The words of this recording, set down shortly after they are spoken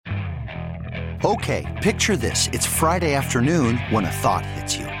Okay, picture this. It's Friday afternoon when a thought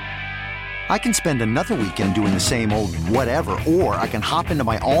hits you. I can spend another weekend doing the same old whatever, or I can hop into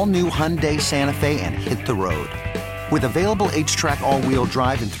my all-new Hyundai Santa Fe and hit the road. With available H-Track all-wheel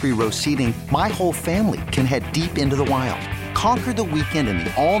drive and 3-row seating, my whole family can head deep into the wild. Conquer the weekend in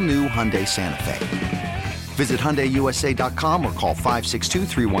the all-new Hyundai Santa Fe. Visit HyundaiUSA.com or call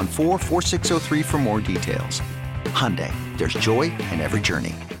 562-314-4603 for more details. Hyundai, there's joy in every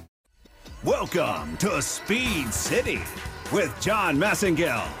journey. Welcome to Speed City with John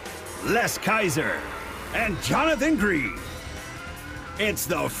Massengale, Les Kaiser, and Jonathan Green. It's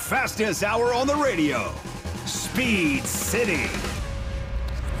the fastest hour on the radio. Speed City.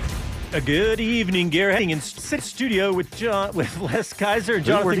 A good evening, Gary. In studio with Les Kaiser and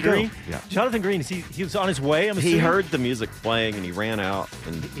Jonathan Green. Yeah. Jonathan Green, he was on his way. He heard the music playing and he ran out.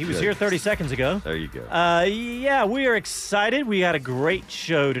 And he was here 30 seconds ago. There you go. Yeah, we are excited. We had a great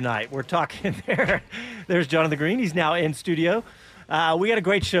show tonight. We're talking there. There's Jonathan Green. He's now in studio. We got a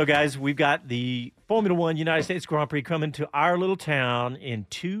great show, guys. We've got the Formula One United States Grand Prix coming to our little town in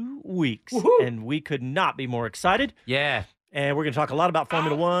 2 weeks. Woohoo! And we could not be more excited. Yeah. And we're going to talk a lot about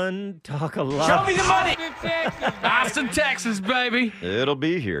Formula One, talk a lot. Show me the money! Austin, Texas, baby. It'll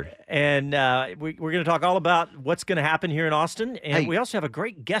be here. And we're going to talk all about what's going to happen here in Austin. And we also have a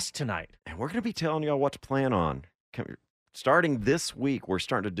great guest tonight. And we're going to be telling y'all what to plan on. Starting this week, we're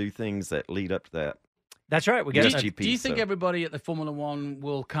starting to do things that lead up to that. That's right. We got. Do you think everybody at the Formula One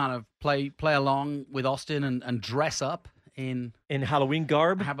will kind of play along with Austin and dress up in Halloween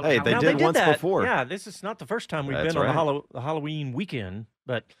garb? Hey, they did once before. Yeah, this is not the first time we've been on the Halloween weekend,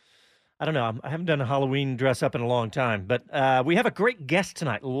 but I don't know. I haven't done a Halloween dress up in a long time. But we have a great guest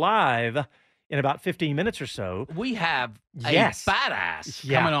tonight, live in about 15 minutes or so. We have a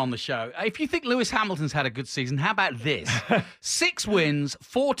badass coming on the show. If you think Lewis Hamilton's had a good season, how about this? 6 wins,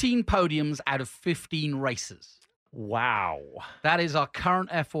 14 podiums out of 15 races. Wow. That is our current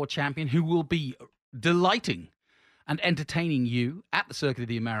F4 champion who will be delighting and entertaining you at the Circuit of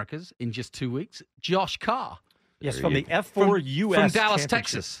the Americas in just 2 weeks. Josh Carr. Yes, from the F4 U.S. From Dallas,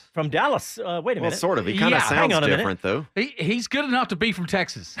 Texas. From Dallas. Wait a minute. Well, sort of. He kind of sounds different, though. He's good enough to be from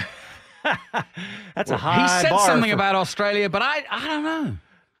Texas. That's a high bar. He said something about Australia, but I don't know.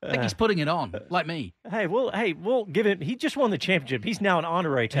 I think he's putting it on, like me. Hey, we'll give him. He just won the championship. He's now an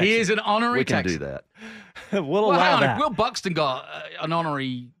honorary Texan. He is an honorary Texan. We can do that. We'll allow that. Will Buxton got an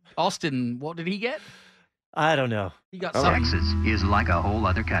honorary Austin. What did he get? I don't know. He got Texas is like a whole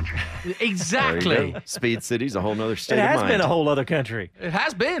other country. Exactly. Speed City's a whole nother state of mind. It has been a whole other country. It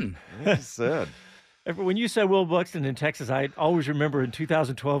has been. That's sad. When you said Will Buxton in Texas, I always remember in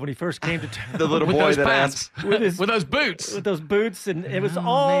 2012 when he first came to town. The little boy that asked. With those boots. With those boots, and it was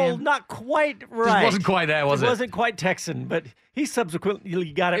not quite right. It wasn't quite there, was it? It wasn't quite Texan, but he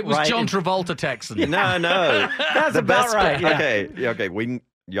subsequently got it right. It was John Travolta Texan. Yeah. No. That's about right. Yeah. Okay.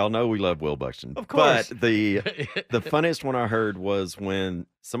 Y'all know we love Will Buxton. Of course. But the funniest one I heard was when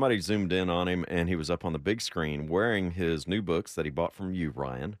somebody zoomed in on him and he was up on the big screen wearing his new books that he bought from you,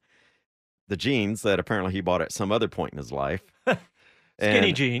 Ryan. The jeans that apparently he bought at some other point in his life.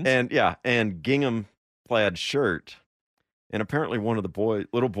 Skinny jeans. And gingham plaid shirt. And apparently one of the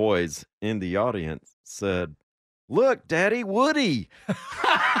little boys in the audience said, "Look, Daddy, Woody."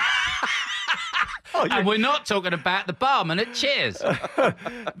 And we're not talking about the barman at Cheers.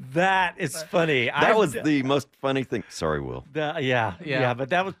 That is funny. That was the most funny thing. Sorry, Will. Yeah.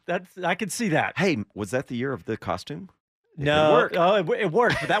 But I could see that. Hey, was that the year of the costume? No, it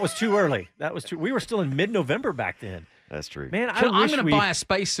worked, but that was too early. We were still in mid-November back then. That's true. Man, I'm going to buy a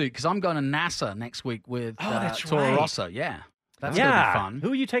spacesuit because I'm going to NASA next week with Toro Rosso. Yeah. That's going to be fun.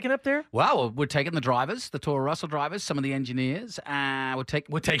 Who are you taking up there? Well, we're taking the drivers, the Toro Rosso drivers, some of the engineers.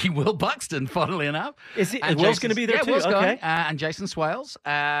 We're taking Will Buxton, funnily enough. Will's going to be there too? Will's okay. Going, and Jason Swales,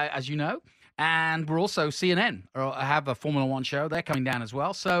 as you know. And we're also CNN, have a Formula One show. They're coming down as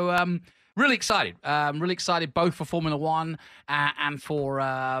well. So really excited. Really excited both for Formula One and for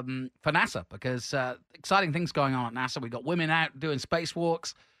NASA because exciting things going on at NASA. We've got women out doing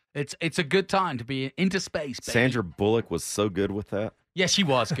spacewalks. It's a good time to be into space, baby. Sandra Bullock was so good with that. Yes, she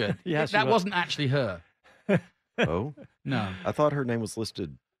was good. That wasn't actually her. Oh? No. I thought her name was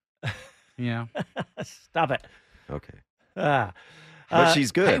listed. Yeah. Stop it. Okay. But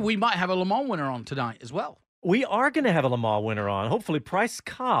she's good. Hey, we might have a Le Mans winner on tonight as well. We are going to have a Le Mans winner on. Hopefully, Price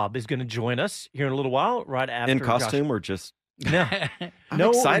Cobb is going to join us here in a little while, right after. In costume or just? No. I'm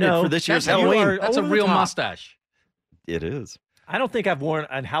excited for this year's Halloween. That's a real mustache. It is. I don't think I've worn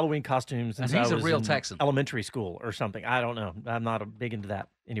a Halloween costume since I was a real in Texan. Elementary school or something. I don't know. I'm not big into that.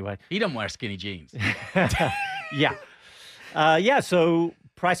 Anyway. He doesn't wear skinny jeans. Yeah. So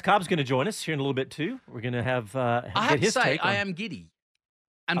Price Cobb's going to join us here in a little bit, too. We're going to have I get have to his say, take on. I am giddy.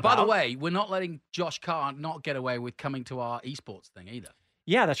 And by the About? way, we're not letting Josh Carr not get away with coming to our esports thing either.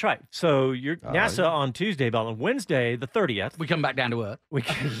 Yeah, that's right. So you're NASA on Tuesday, but on Wednesday, the 30th. We come back down to earth.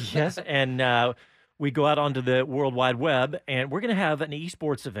 Yes, and we go out onto the World Wide Web, and we're going to have an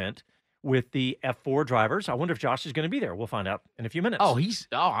esports event with the F4 drivers. I wonder if Josh is going to be there. We'll find out in a few minutes. Oh,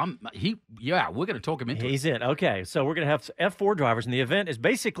 we're going to talk him into it. He's in. Okay, so we're going to have F4 drivers, and the event is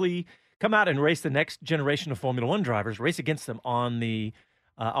basically come out and race the next generation of Formula One drivers, race against them on the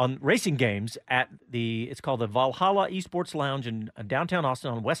on racing games at it's called the Valhalla Esports Lounge in downtown Austin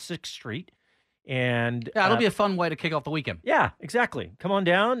on West 6th Street. And Yeah, it'll be a fun way to kick off the weekend. yeah, exactly. Come on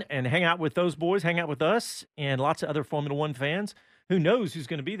down and hang out with those boys, hang out with us, and lots of other Formula One fans. Who knows who's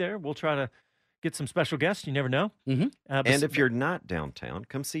going to be there? We'll try to get some special guests. You never know. Mm-hmm. And if you're not downtown,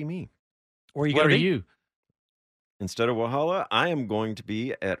 come see me. Where are you What going are to be? you? Instead of Valhalla, I am going to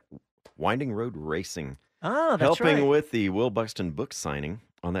be at Winding Road Racing, Ah, that's helping right. with the Will Buxton book signing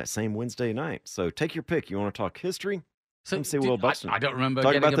on that same Wednesday night. So take your pick. You want to talk history? Come see Will Buxton. I don't remember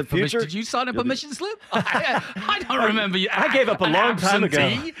Talk getting about a the permission. future? Did you sign a You'll be- permission slip? I don't remember you. I gave up a an long time ago.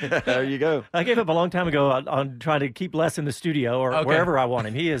 absentee? There you go. I gave up a long time ago on trying to keep Les in the studio or Okay. wherever I want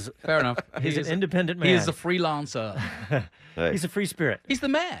him. He is Fair enough. he's an independent man. He is a freelancer. Hey, He's a free spirit. He's the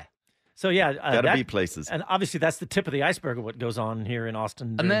mayor. So yeah, gotta be places. And obviously that's the tip of the iceberg of what goes on here in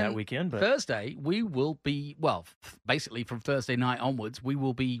Austin during And then that weekend. But Thursday, we will be, basically from Thursday night onwards, we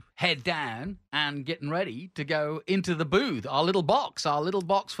will be head down and getting ready to go into the booth, our little box for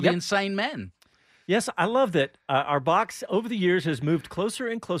the Yep. insane men. yes, I love that our box over the years has moved closer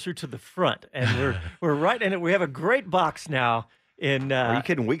and closer to the front, and we're right in it. We have a great box now. In Are you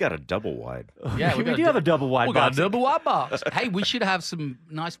kidding? We got a double wide. Yeah, we do have a double wide We got box. a double wide box. Hey, we should have some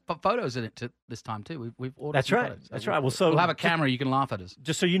nice photos in it this time too. We've ordered. That's some right. photos. That's right. Well, so we'll have a camera. You can laugh at us.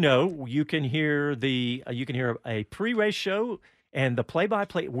 just so you know, you can hear a pre-race show and the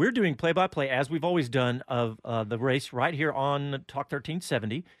play-by-play. We're doing play-by-play as we've always done of the race right here on Talk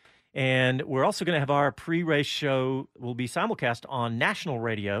 1370, and we're also going to have our pre-race show will be simulcast on national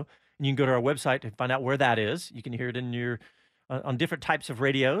radio, and you can go to our website to find out where that is. You can hear it in your on different types of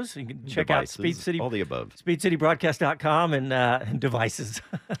radios. You can check out Devices, Speed City. all the above. SpeedCityBroadcast.com and devices.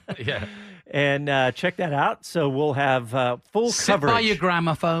 Yeah. And check that out. So we'll have full Sit coverage. by your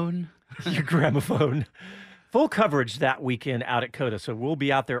gramophone. Your gramophone. Full coverage that weekend out at COTA. So we'll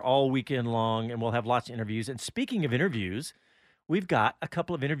be out there all weekend long, and we'll have lots of interviews. And speaking of interviews, we've got a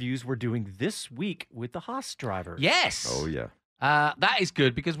couple of interviews we're doing this week with the Haas drivers. Yes. Oh, yeah. That is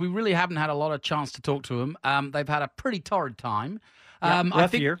good because we really haven't had a lot of chance to talk to them. They've had a pretty torrid time.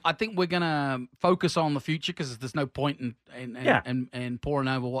 rough year. I think we're going to focus on the future because there's no point in pouring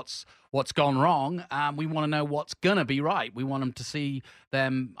over what's gone wrong. We want to know what's going to be right. We want them to see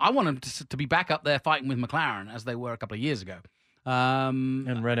them. I want them to be back up there fighting with McLaren as they were a couple of years ago.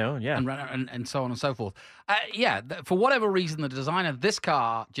 And Renault, yeah. And so on and so forth. For whatever reason, the design of this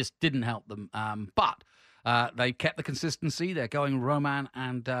car just didn't help them. But they kept the consistency. They're going Roman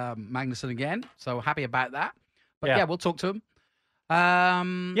and Magnussen again. So happy about that. But Yeah. yeah, we'll talk to them.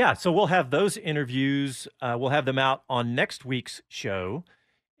 Yeah, so we'll have those interviews. We'll have them out on next week's show.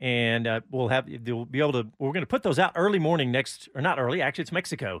 And they'll be able to, we're going to put those out early morning not early, actually it's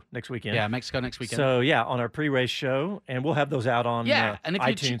Mexico next weekend. Yeah, Mexico next weekend. So yeah, on our pre-race show, and we'll have those out on And if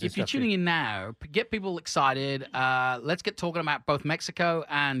iTunes and if you're stuff, too. tuning in now, get people excited. Let's get talking about both Mexico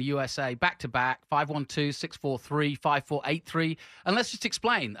and USA back to back. 512-643-5483, and let's just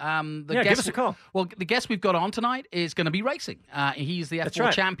explain. Give us a call. Well, the guest we've got on tonight is going to be racing. He's the That's F4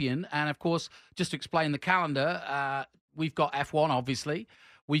 right. champion, and of course, just to explain the calendar, we've got F1 obviously.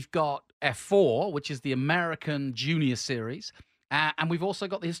 We've got F4, which is the American Junior Series, and we've also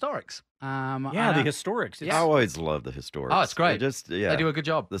got the Historics. Yeah, the Historics. I always love the Historics. Oh, it's great. They do a good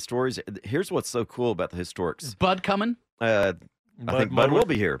job. The stories. Here's what's so cool about the Historics. Is Bud coming? I think Bud Moeller. will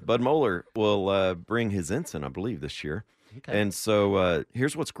be here. Bud Moeller will bring his ensign, I believe, this year. Okay. And so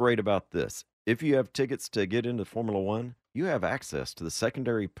here's what's great about this. If you have tickets to get into Formula One, you have access to the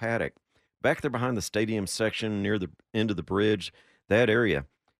secondary paddock back there behind the stadium section near the end of the bridge, that area.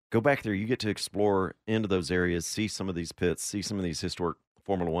 Go back there. You get to explore into those areas, see some of these pits, see some of these historic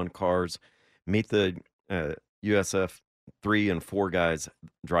Formula One cars, meet the USF 3 and 4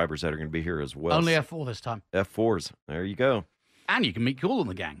 drivers that are going to be here as well. Only F4 this time. F4s. There you go. And you can meet Cool in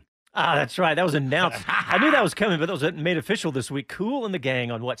the gang. Ah, that's right. That was announced. I knew that was coming, but that was made official this week. Cool and the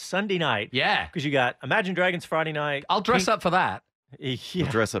gang on Sunday night? Yeah. Because you got Imagine Dragons Friday night. I'll dress up for that. You'll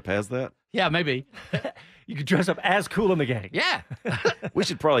Yeah. dress up as that? Yeah, maybe. You could dress up as Cool in the Gang. Yeah. We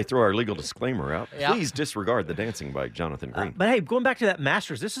should probably throw our legal disclaimer out. Yeah. Please disregard the dancing by Jonathan Green. But hey, going back to that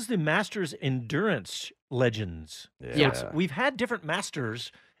Masters, this is the Masters Endurance Legends. Yeah. We've had different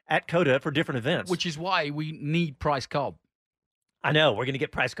Masters at COTA for different events. Which is why we need Price Cobb. I know. We're going to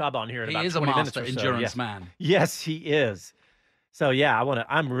get Price Cobb on here in He about is a 20 minutes master or so. endurance Yeah. man. Yes, he is. So yeah,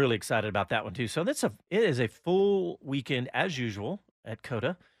 I'm really excited about that one too. So it is a full weekend as usual at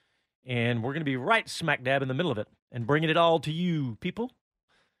COTA, and we're going to be right smack dab in the middle of it and bringing it all to you people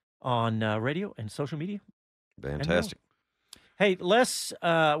on radio and social media. Fantastic. Hey, Les,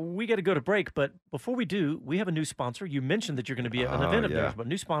 we got to go to break, but before we do, we have a new sponsor. You mentioned that you're going to be at an event of theirs, but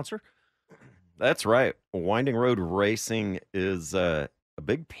new sponsor. That's right. Winding Road Racing is a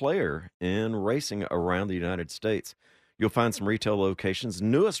big player in racing around the United States. You'll find some retail locations.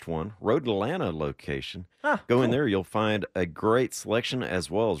 Newest one, Road Atlanta location. Go in there. You'll find a great selection, as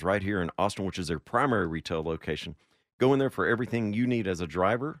well as right here in Austin, which is their primary retail location. Go in there for everything you need as a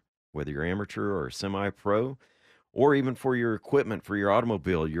driver, whether you're amateur or semi-pro, or even for your equipment, for your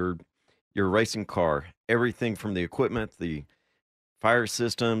automobile, your racing car. Everything from the equipment, the fire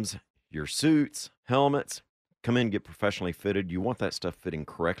systems, your suits, helmets. Come in, get professionally fitted. You want that stuff fitting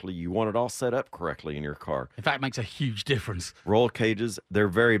correctly. You want it all set up correctly in your car. In fact, it makes a huge difference. Roll cages, they're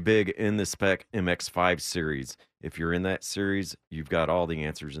very big in the spec MX5 series. If you're in that series, you've got all the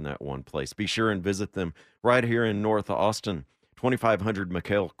answers in that one place. Be sure and visit them right here in North Austin, 2500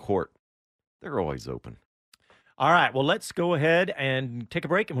 McHale Court. They're always open. All right, well, let's go ahead and take a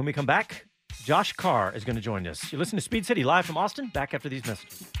break, and when we come back, Josh Carr is going to join us. You listen to Speed City live from Austin, back after these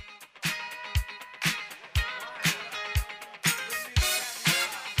messages.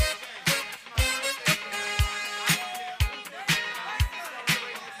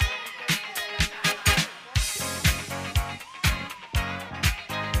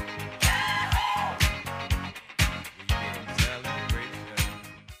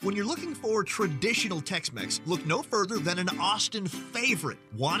 When you're looking for traditional Tex-Mex, look no further than an Austin favorite,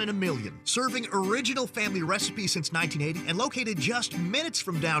 One in a Million. Serving original family recipes since 1980 and located just minutes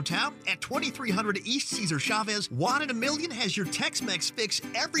from downtown at 2300 East Cesar Chavez, One in a Million has your Tex-Mex fix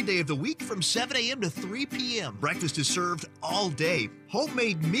every day of the week from 7 a.m. to 3 p.m. Breakfast is served all day.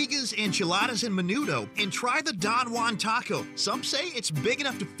 Homemade migas, enchiladas, and menudo. And try the Don Juan taco. Some say it's big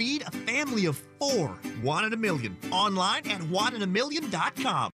enough to feed a family of 4. One in a Million. Online at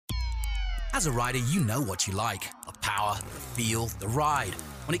oneinaMillion.com. As a rider, you know what you like. The power, the feel, the ride.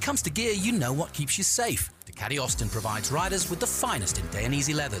 When it comes to gear, you know what keeps you safe. Ducati Austin provides riders with the finest in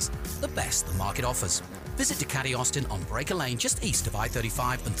Dainese leathers, the best the market offers. Visit Ducati Austin on Breaker Lane just east of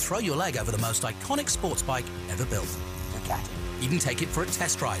I-35 and throw your leg over the most iconic sports bike ever built. Ducati. Even take it for a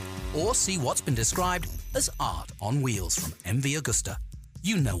test ride or see what's been described as art on wheels from MV Agusta.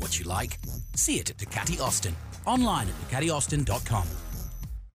 You know what you like. See it at Ducati Austin. Online at DucatiAustin.com.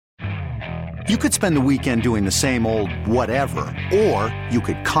 You could spend the weekend doing the same old whatever, or you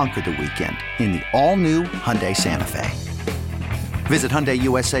could conquer the weekend in the all-new Hyundai Santa Fe. Visit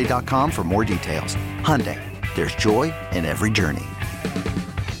HyundaiUSA.com for more details. Hyundai, there's joy in every journey.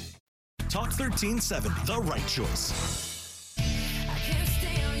 Talk 1370, the right choice.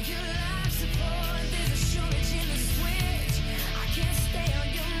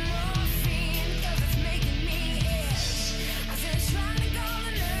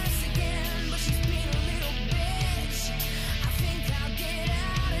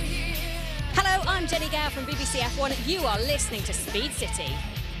 Hello, I'm Jenny Gow from BBC F1. You are listening to Speed City.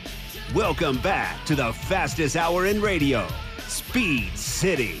 Welcome back to the fastest hour in radio, Speed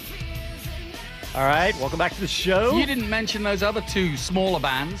City. All right, welcome back to the show. You didn't mention those other two smaller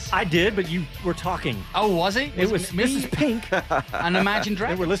bands. I did, but you were talking. Oh, was it? It was Mrs. Pink. And Imagine That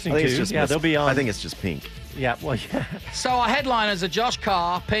Dragons. we're listening I think to. it's just Yeah, they'll be on. I think it's just pink. Yeah, well, yeah. So our headliners are Josh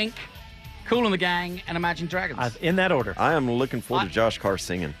Carr, Pink, Cool and the Gang, and Imagine Dragons. In that order. I am looking forward to Josh Carr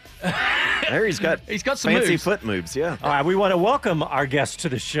singing. There he's got some fancy moves. foot moves, yeah. All right, we want to welcome our guest to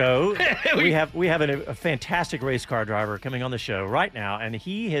the show. we have a fantastic race car driver coming on the show right now, and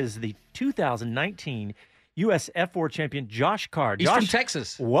he is the 2019 U.S. F4 champion, Josh Carr. He's Josh, from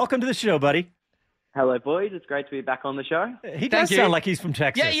Texas. welcome to the show, buddy. Hello, boys. It's great to be back on the show. He does you. sound like he's from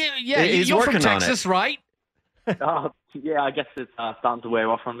Texas. Yeah. He's You're from working on Texas, right? Yeah, I guess it's starting to wear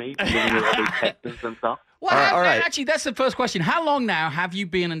off on me. Living with all these Texans and stuff. Well, all right. Actually, that's the first question. How long now have you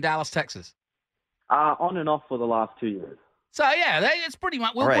been in Dallas, Texas? On and off for the last 2 years. So, yeah, it's pretty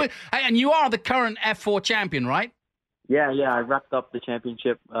much... All right. And you are the current F4 champion, right? Yeah. I wrapped up the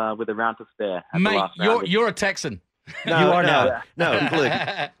championship with a round to spare. At the Mate, last round. you're a Texan. You are no, now. no. Look,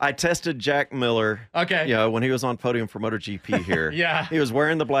 I tested Jack Miller. Okay. You know, when he was on podium for MotoGP here. Yeah. He was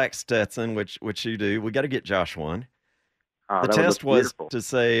wearing the black Stetson, which you do. We got to get Josh one. Oh, The that test was beautiful. to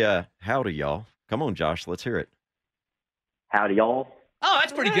say, howdy, y'all. Come on, Josh. Let's hear it. Howdy, y'all. Oh,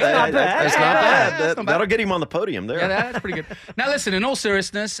 that's pretty good. Not bad. That's not bad. That's not bad. That'll get him on the podium there. Yeah, that's pretty good. Now, listen, in all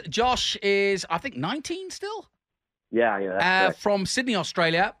seriousness, Josh is, I think, 19 still? Yeah, that's correct. From Sydney,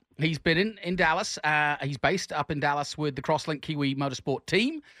 Australia. He's been in Dallas. He's based up in Dallas with the Crosslink Kiwi Motorsport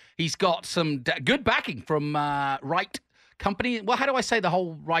team. He's got some good backing from Wright Company. Well, how do I say the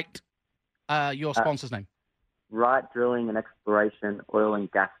whole Wright, your sponsor's name? Wright Drilling and Exploration Oil and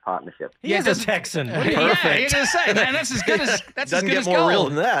Gas Partnership. He is a Texan. Yeah, you're going to say, man, that's as good as Doesn't get more real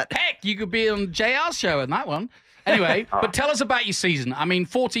than that. Heck, you could be on JR's show in that one. Anyway, but tell us about your season. I mean,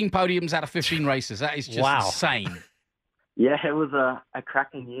 14 podiums out of 15 races. That is just insane. Yeah, it was a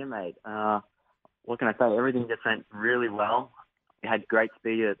cracking year, mate. What can I say? Everything just went really well. We had great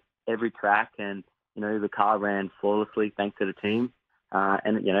speed at every track, and, you know, the car ran flawlessly thanks to the team.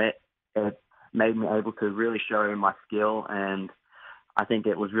 And, you know, it made me able to really show my skill, and I think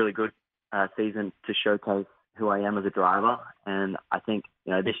it was really good season to showcase who I am as a driver. And I think,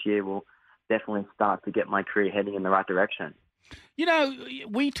 you know, this year will definitely start to get my career heading in the right direction. You know,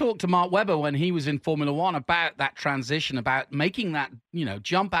 we talked to Mark Webber when he was in Formula One about that transition, about making that, you know,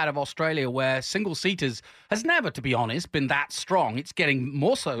 jump out of Australia where single-seaters has never, to be honest, been that strong. It's getting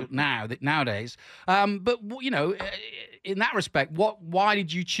more so nowadays. But, you know, in that respect, why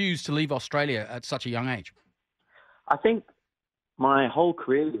did you choose to leave Australia at such a young age? I think my whole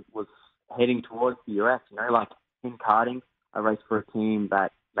career was heading towards the US. You know, like in karting, I raced for a team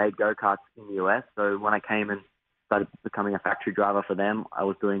that made go-karts in the US. So when I came and started becoming a factory driver for them, I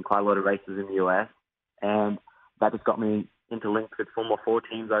was doing quite a lot of races in the US, and that just got me into links with Formula 4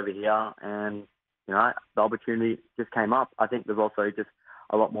 teams over here, and, you know, the opportunity just came up. I think there's also just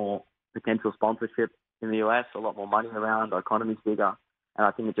a lot more potential sponsorship in the US, a lot more money around, the economy's bigger, and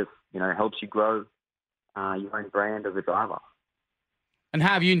I think it just, you know, helps you grow your own brand as a driver. And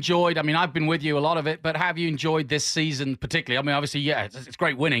have you enjoyed, I mean, I've been with you a lot of it, but have you enjoyed this season particularly? I mean, obviously, yeah, it's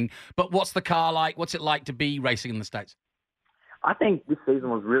great winning, but what's the car like? What's it like to be racing in the States? I think this season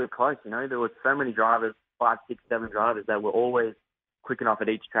was really close. You know, there were so many drivers, 5, 6, 7 drivers that were always quick enough at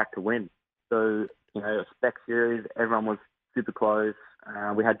each track to win. So, you know, a spec series, everyone was super close.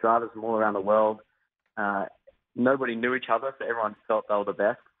 We had drivers from all around the world. Nobody knew each other, so everyone felt they were the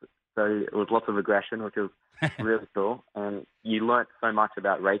best. So it was lots of aggression, which was really cool. And you learnt so much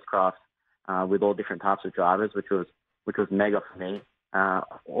about racecraft with all different types of drivers, which was mega for me.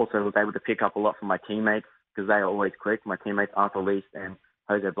 Also was able to pick up a lot from my teammates because they are always quick. My teammates Arthur Least and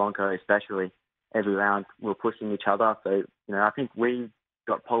Jose Blanco especially, every round we were pushing each other. So, you know, I think we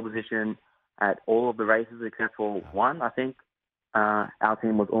got pole position at all of the races except for one. I think our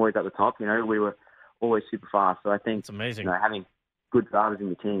team was always at the top. You know, we were always super fast. So I think it's amazing. You know, having good drivers in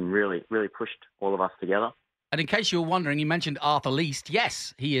the team really pushed all of us together. And in case you were wondering, you mentioned Arthur Least.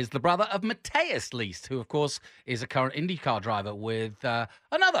 Yes, he is the brother of Matthias Least, who, of course, is a current IndyCar driver with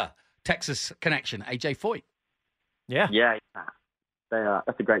another Texas connection, AJ Foyt. Yeah. Yeah.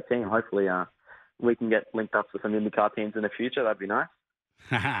 That's a great team. Hopefully we can get linked up with some IndyCar teams in the future. That'd be nice.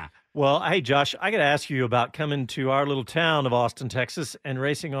 Well, hey, Josh, I got to ask you about coming to our little town of Austin, Texas, and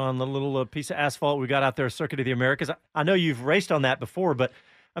racing on the little piece of asphalt we got out there, Circuit of the Americas. I know you've raced on that before, but,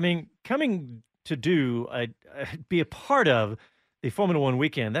 I mean, coming to be a part of the Formula One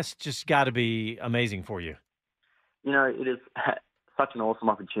weekend, that's just got to be amazing for you. You know, it is such an awesome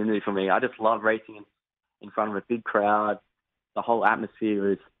opportunity for me. I just love racing in front of a big crowd. The whole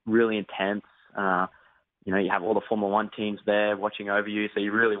atmosphere is really intense. You know, you have all the Formula One teams there watching over you, so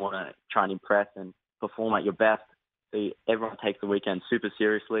you really want to try and impress and perform at your best. So everyone takes the weekend super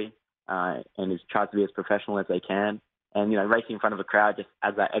seriously and tries to be as professional as they can. And, you know, racing in front of a crowd just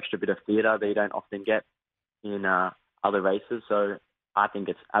adds that extra bit of theatre that you don't often get in other races. So I think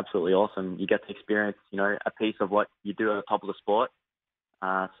it's absolutely awesome. You get to experience, you know, a piece of what you do at the top of the sport.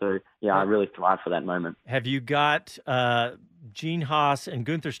 So, yeah, I really thrive for that moment. Have you got Gene Haas and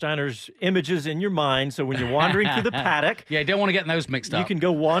Gunther Steiner's images in your mind? So when you're wandering through the paddock... Yeah, you don't want to get those mixed up. You can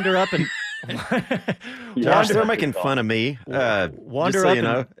go wander up and... Josh, they're making fun of me. Wander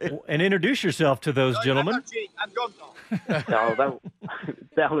up and introduce yourself to those gentlemen.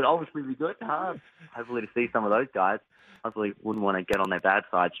 That would obviously be good. Hopefully to see some of those guys. Hopefully wouldn't want to get on their bad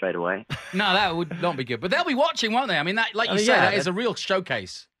side straight away. No, that would not be good. But they'll be watching, won't they? I mean, that, like you say, that is a real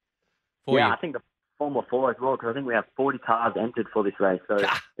showcase for you. Yeah, I think the Formula 4 as well, because I think we have 40 cars entered for this race. So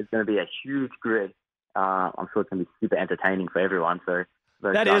it's going to be a huge grid. I'm sure it's going to be super entertaining for everyone. So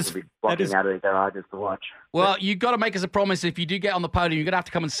those That guys is- will be that flocking is- out of their garages to watch. Well, you've got to make us a promise. If you do get on the podium, you're going to have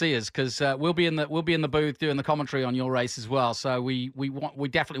to come and see us because we'll be in the booth doing the commentary on your race as well. So we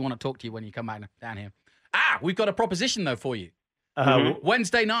definitely want to talk to you when you come down here. We've got a proposition though for you.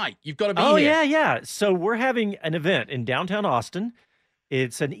 Wednesday night, you've got to be here. Yeah. So we're having an event in downtown Austin.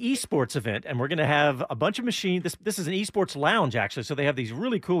 It's an esports event, and we're going to have a bunch of machines. This is an esports lounge, actually. So they have these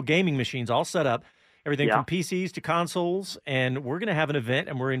really cool gaming machines all set up, everything from PCs to consoles. And we're going to have an event,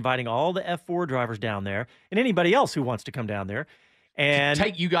 and we're inviting all the F4 drivers down there and anybody else who wants to come down there. And to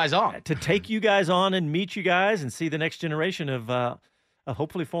take you guys on. To take you guys on and meet you guys and see the next generation of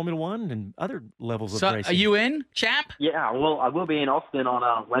hopefully Formula One and other levels of racing. Are you in, champ? Yeah, well, I will be in Austin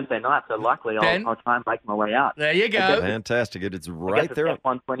on Wednesday night, so likely I'll try and make my way out. There you go. Fantastic. It's I right guess there. it's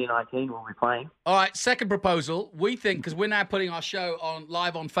F1 2019 we'll be playing. All right, second proposal. We think, because we're now putting our show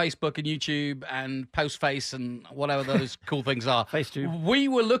live on Facebook and YouTube and Postface and whatever those cool things are. FaceTube. We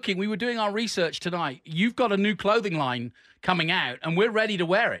were doing our research tonight. You've got a new clothing line coming out, and we're ready to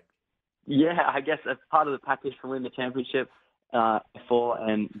wear it. Yeah, I guess as part of the package for winning the championship, F4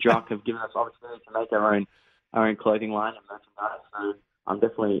 and Jock have given us opportunity to make our own clothing line and merchandise. So I'm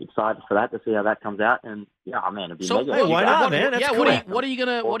definitely excited for that to see how that comes out. And yeah, man, it'd be mega. Hey, why not, man? That's cool. What are you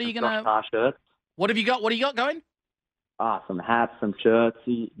gonna? Shirts. What have you got? What do you got going? Some hats, some shirts.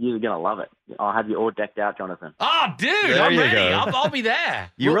 You're gonna love it. I'll have you all decked out, Jonathan. Oh, dude, There I'm you ready. go. I'll be there.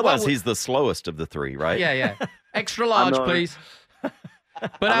 You realize he's the slowest of the three, right? Yeah. Extra large, know. please.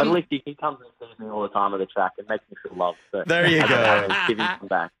 But at least he comes and sees me all the time at the track. It makes me feel loved. So There you go. Give him some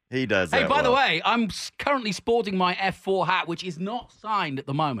back. He does Hey, that by the well. way, I'm currently sporting my F4 hat, which is not signed at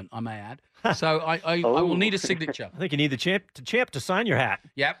the moment, I may add. So I will need a signature. I think you need the champ to sign your hat.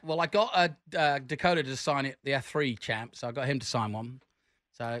 Yep. Well, I got Dakota to sign it, the F3 champ, so I got him to sign one.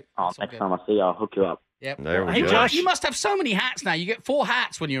 So that's all next good. time I see you, I'll hook you up. Yep. There we Hey, go. Josh. You must have so many hats now. You get 4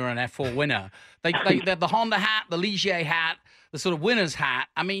 hats when you're an F4 winner. They're the Honda hat, the Ligier hat, the sort of winner's hat.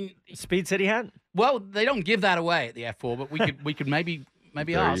 I mean, Speed City hat? well, they don't give that away at the F4, but we could maybe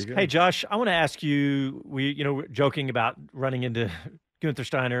There ask. you go. Hey, Josh, I want to ask you, we're joking about running into Gunther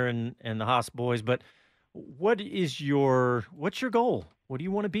Steiner and the Haas boys, but what's your goal? What do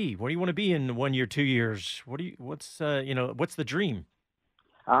you want to be? What do you want to be in 1 year, 2 years? What's the dream?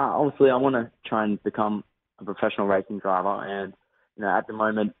 Obviously, I want to try and become a professional racing driver, and at the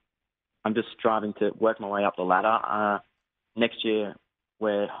moment, I'm just striving to work my way up the ladder. Next year,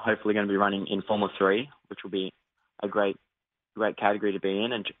 we're hopefully going to be running in Formula 3, which will be a great category to be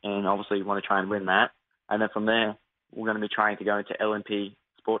in, and obviously we want to try and win that. And then from there, we're going to be trying to go into LMP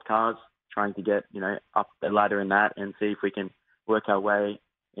sport cars, trying to get up the ladder in that, and see if we can work our way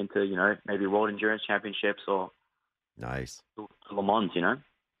into maybe World Endurance Championships or Nice. Le Mans.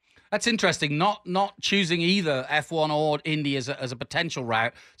 That's interesting. Not choosing either F1 or Indy as a potential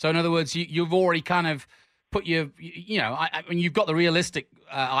route. So in other words, you've already kind of put I mean, you've got the realistic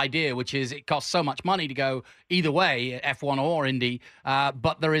idea, which is it costs so much money to go either way, F1 or Indy.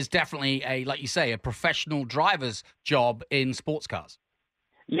 But there is definitely like you say, a professional driver's job in sports cars.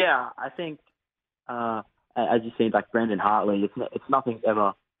 Yeah, I think as you see, like Brendan Hartley, it's nothing's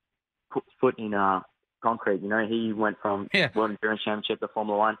ever put foot in concrete. He went from World Endurance Championship to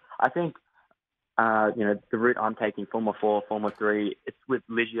Formula One. I think the route I'm taking, Formula 4, Formula 3, it's with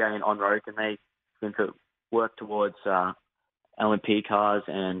Ligier and on-road, and they seem to work towards LMP cars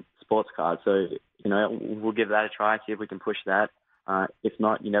and sports cars. So, we'll give that a try, see if we can push that. If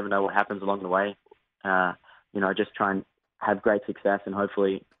not, you never know what happens along the way. Just try and have great success, and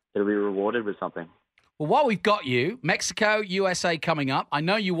hopefully it'll be rewarded with something. Well, while we've got you, Mexico, USA coming up. I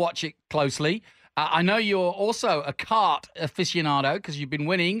know you watch it closely. I know you're also a kart aficionado because you've been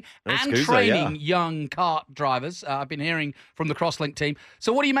winning and training young kart drivers. I've been hearing from the Crosslink team.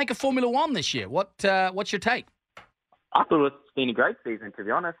 So what do you make of Formula One this year? What's your take? I thought it's been a great season, to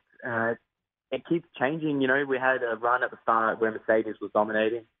be honest. It keeps changing. We had a run at the start where Mercedes was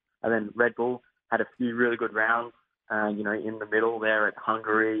dominating, and then Red Bull had a few really good rounds, in the middle there at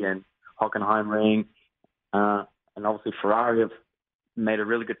Hungary and Hockenheimring. And obviously Ferrari have made a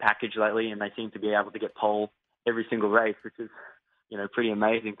really good package lately, and they seem to be able to get pole every single race, which is, pretty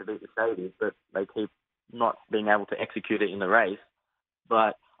amazing to beat Mercedes, but they keep not being able to execute it in the race.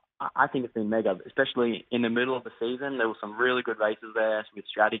 But I think it's been mega, especially in the middle of the season. There were some really good races there with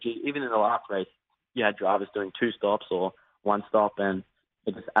strategy. Even in the last race, you had drivers doing 2 stops or 1 stop, and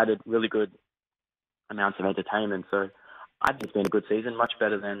it just added really good amounts of entertainment. So I think it's been a good season, much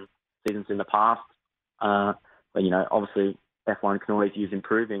better than seasons in the past. But, obviously F1 can always use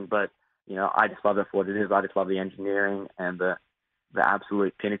improving, but, I just love it for what it is. I just love the engineering and the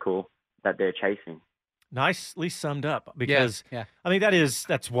absolute pinnacle that they're chasing. nicely summed up because, I mean,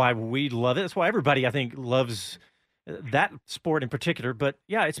 that's why we love it. That's why everybody, I think, loves that sport in particular. But,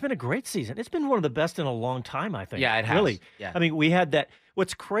 yeah, it's been a great season. It's been one of the best in a long time, I think. Yeah, it has. Really. Yeah. I mean, we had that.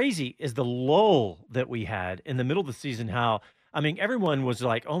 What's crazy is the lull that we had in the middle of the season, everyone was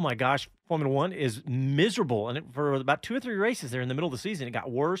like, oh, my gosh, Formula One is miserable. And for about 2 or 3 races there in the middle of the season, it got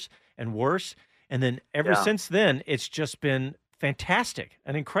worse and worse. And then ever since then, it's just been fantastic.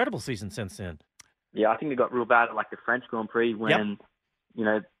 An incredible season since then. Yeah, I think it got real bad at the French Grand Prix when,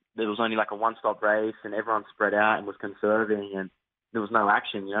 there was only a one-stop race and everyone spread out and was conserving and there was no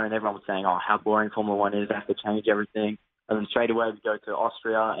action, and everyone was saying, oh, how boring Formula One is, they have to change everything. And then straight away we go to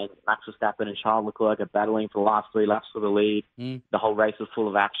Austria and Max Verstappen and Charles Leclerc are battling for the last 3 laps for the lead. The whole race was full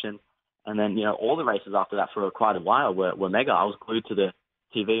of action. And then, all the races after that for quite a while were mega. I was glued to the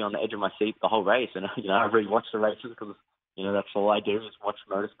TV on the edge of my seat the whole race. And, I really watched the races because, that's all I do is watch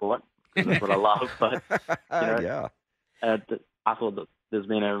motorsport. That's what I love. But, I thought that we've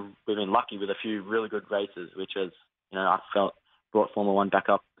been lucky with a few really good races, which has, I felt brought Formula One back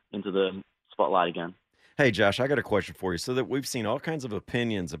up into the spotlight again. Hey, Josh, I got a question for you. So that we've seen all kinds of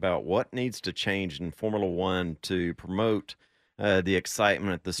opinions about what needs to change in Formula One to promote the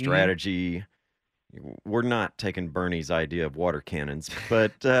excitement, the strategy. We're not taking Bernie's idea of water cannons.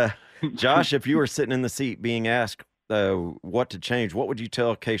 But, Josh, if you were sitting in the seat being asked what to change, what would you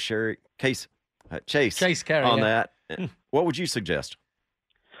tell Chase Carey on that? What would you suggest?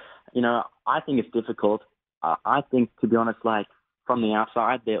 I think it's difficult. I think, to be honest, from the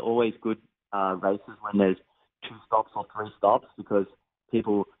outside, they're always good races when there's 2 stops or 3 stops because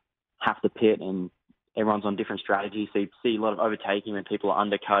people have to pit and everyone's on different strategies. So you see a lot of overtaking when people are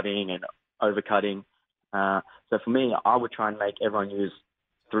undercutting and overcutting. So for me, I would try and make everyone use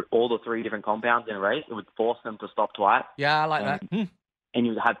all the 3 different compounds in a race. It would force them to stop twice. Yeah, I like that. And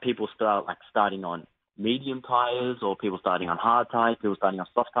you would have people starting on medium tires or people starting on hard tires, people starting on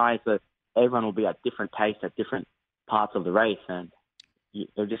soft tires. So everyone will be at different pace at different parts of the race. And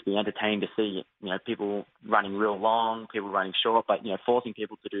it'll just be entertaining to see, people running real long, people running short, but, forcing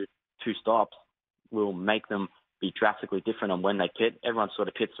people to do 2 stops will make them be drastically different on when they pit. Everyone sort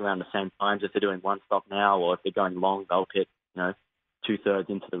of pits around the same times. If they're doing 1 stop now or if they're going long, they'll pit, 2/3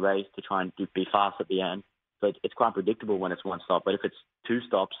 into the race to try and be fast at the end. So it's quite predictable when it's 1 stop. But if it's 2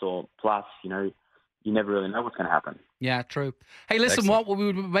 stops or plus, you never really know what's going to happen. Yeah, true. Hey, listen, what we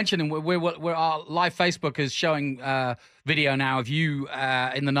were mentioning, we're our live Facebook is showing video now of you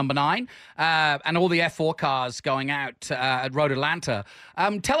in the number 9 and all the F4 cars going out at Road Atlanta.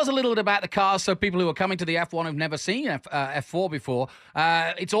 Tell us a little bit about the cars so people who are coming to the F1 who've never seen F4 before.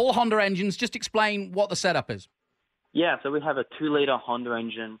 It's all Honda engines. Just explain what the setup is. Yeah, so we have a 2-liter Honda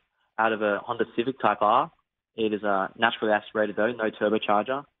engine out of a Honda Civic Type R. It is a naturally aspirated, though, no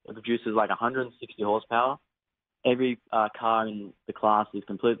turbocharger. It produces 160 horsepower. Every car in the class is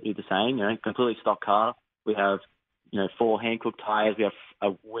completely the same, completely stock car. We have, 4 hand-cooked tires. We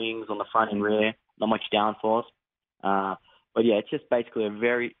have wings on the front and rear, not much downforce. But, yeah, it's just basically a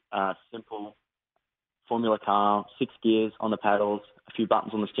very simple Formula car, 6 gears on the pedals, a few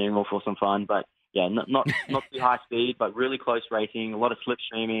buttons on the steering wheel for some fun. But, yeah, not too high speed, but really close racing, a lot of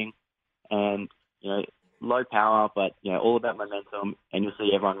slipstreaming, and, low power, but all about momentum, and you'll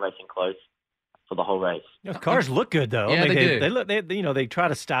see everyone racing close for the whole race. Cars look good though. Yeah, they do. They look. They try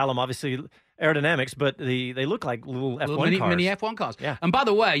to style them, obviously aerodynamics, but they look like little F1 cars. Mini F1 cars. Yeah. And by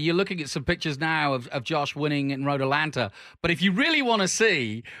the way, you're looking at some pictures now of Josh winning in Road Atlanta. But if you really want to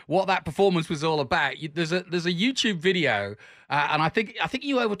see what that performance was all about, there's a YouTube video, and I think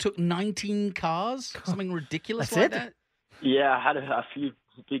you overtook 19 cars, something ridiculous like that. Yeah, I had a few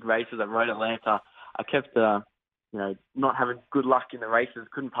big races at Road Atlanta. I kept, not having good luck in the races,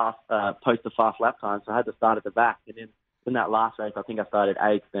 couldn't post a fast lap time, so I had to start at the back. And in that last race, I think I started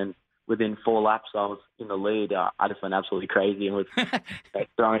 8th, and within 4 laps, I was in the lead. I just went absolutely crazy and was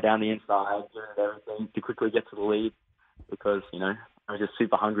throwing down the inside, doing everything to quickly get to the lead because, I was just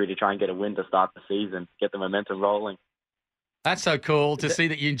super hungry to try and get a win to start the season, get the momentum rolling. That's so cool to see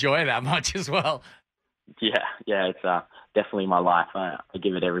that you enjoy that much as well. Yeah, it's definitely my life. I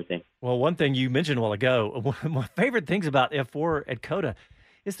give it everything. Well, one thing you mentioned a while ago, one of my favorite things about F4 at COTA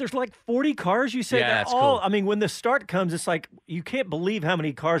is there's 40 cars, you say? Yeah, that's cool. I mean, when the start comes, it's you can't believe how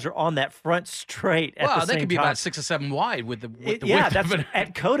many cars are on that front straight at the same time. Well, they could be about 6 or 7 wide with the width of it.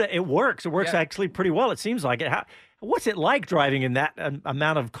 At COTA, it works. It works actually pretty well, it seems like it. What's it like driving in that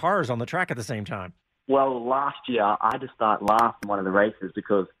amount of cars on the track at the same time? Well, last year, I had to start last in one of the races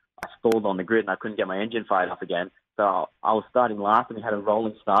because I stalled on the grid and I couldn't get my engine fired up again. So I was starting last and we had a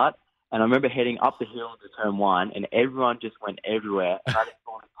rolling start. And I remember heading up the hill to turn 1 and everyone just went everywhere. And I just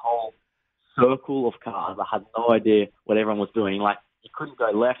saw this whole circle of cars. I had no idea what everyone was doing. Like, you couldn't go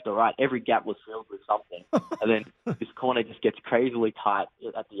left or right. Every gap was filled with something. And then this corner just gets crazily tight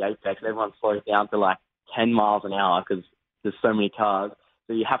at the apex. Everyone slows down to like 10 miles an hour because there's so many cars.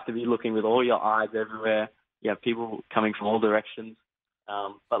 So you have to be looking with all your eyes everywhere. You have people coming from all directions.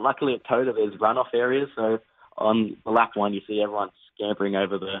 But luckily at COTA, there's runoff areas. So on the lap one, you see everyone scampering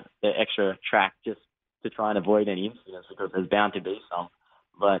over the extra track just to try and avoid any incidents because there's bound to be some.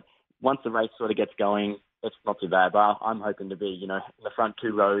 But once the race sort of gets going, it's not too bad. But I'm hoping to be, in the front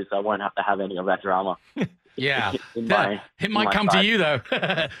 2 rows. I won't have to have any of that drama. Yeah. It might come to you, though.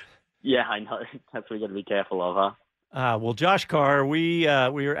 Yeah, I know. That's what we got to be careful of, huh? Well, Josh Carr, we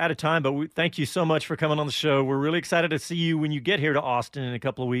are out of time, but thank you so much for coming on the show. We're really excited to see you when you get here to Austin in a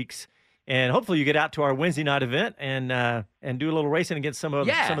couple of weeks. And hopefully you get out to our Wednesday night event and do a little racing against some of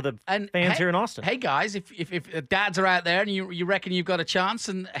the fans here in Austin. Hey guys, if dads are out there and you reckon you've got a chance,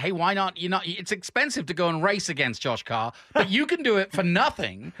 and hey, why not? It's expensive to go and race against Josh Carr, but you can do it for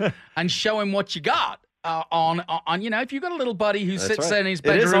nothing and show him what you got. On if you've got a little buddy who sits there in his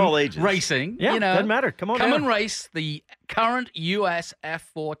bedroom racing, doesn't matter. Come and race the current US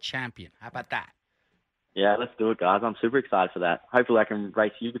F4 champion. How about that? Yeah, let's do it, guys. I'm super excited for that. Hopefully I can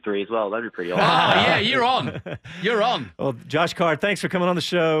race you 3 as well. That'd be pretty awesome. Yeah, you're on. You're on. Well, Josh Carr, thanks for coming on the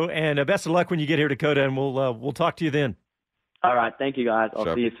show, and best of luck when you get here to COTA, and we'll talk to you then. All right. Thank you, guys.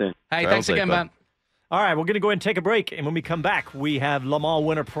 I'll see you soon. Hey, thanks again, man. All right, we're going to go ahead and take a break, and when we come back, we have Le Mans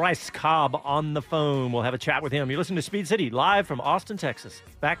winner Price Cobb on the phone. We'll have a chat with him. You're listening to Speed City, live from Austin, Texas.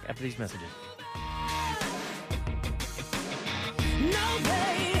 Back after these messages.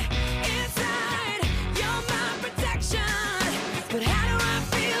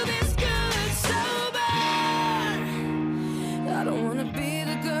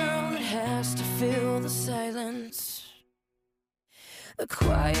 The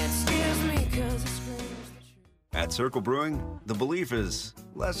quiet scares me 'cause it screams the truth. At Circle Brewing, the belief is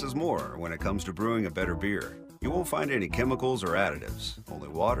less is more when it comes to brewing a better beer. You won't find any chemicals or additives, only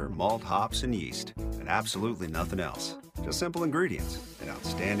water, malt, hops, and yeast, and absolutely nothing else. Just simple ingredients and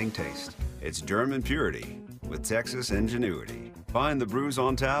outstanding taste. It's German purity with Texas ingenuity. Find the brews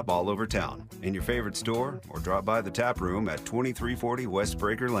on tap all over town, in your favorite store, or drop by the tap room at 2340 West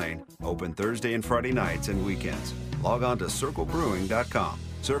Breaker Lane, open Thursday and Friday nights and weekends. Log on to circlebrewing.com.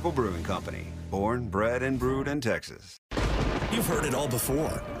 Circle Brewing Company, born, bred, and brewed in Texas. You've heard it all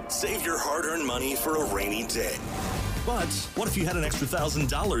before. Save your hard-earned money for a rainy day. But what if you had an extra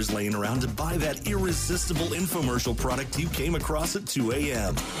 $1,000 laying around to buy that irresistible infomercial product you came across at 2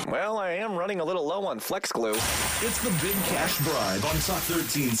 a.m.? Well, I am running a little low on Flex Glue. It's the Big Cash Bribe on Talk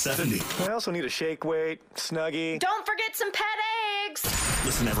 1370. I also need a shake weight, Snuggie. Don't forget some pet eggs.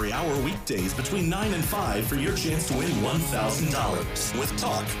 Listen every hour weekdays between 9 and 5 for your chance to win $1,000 with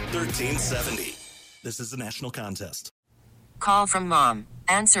Talk 1370. This is a national contest. Call from mom.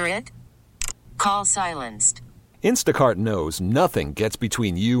 Answer it. Call silenced. Instacart knows nothing gets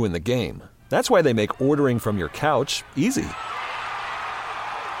between you and the game. That's why they make ordering from your couch easy.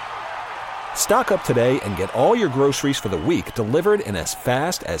 Stock up today and get all your groceries for the week delivered in as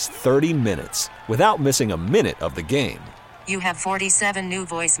fast as 30 minutes without missing a minute of the game. You have 47 new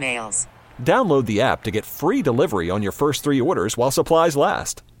voicemails. Download the app to get free delivery on your first 3 orders while supplies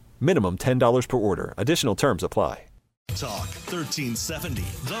last. Minimum $10 per order. Additional terms apply. Talk 1370,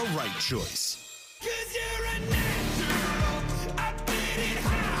 the right choice.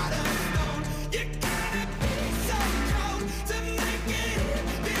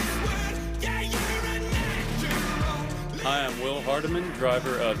 Hi, I'm Will Hardiman,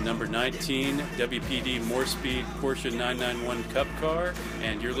 driver of number 19 WPD More Speed Porsche 991 Cup car,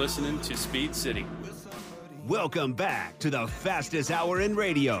 and you're listening to Speed City. Welcome back to the fastest hour in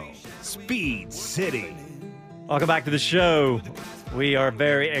radio, Speed City. Welcome back to the show. We are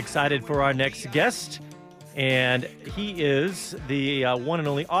very excited for our next guest, and he is the one and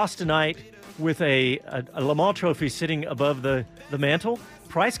only Austinite with a Le Mans trophy sitting above the mantle.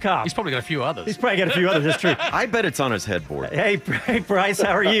 Price Cobb. He's probably got a few others. He's probably got a few others, that's true. I bet it's on his headboard. Hey, Price,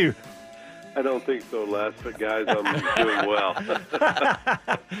 how are you? I don't think so, Les, but guys, I'm doing well.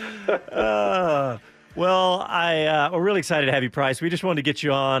 Well, we're really excited to have you, Price. We just wanted to get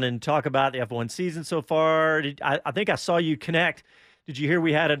you on and talk about the F1 season so far. I think I saw you connect. Did you hear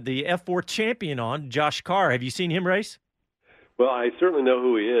we had the F4 champion on, Josh Carr? Have you seen him race? Well, I certainly know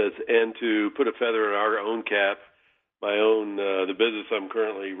who he is, and to put a feather in our own cap, the business I'm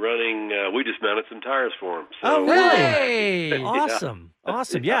currently running, we just mounted some tires for him. So, oh, really? Hey! Awesome.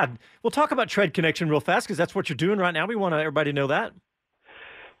 Yeah. We'll talk about Tread Connection real fast because that's what you're doing right now. We want everybody to know that.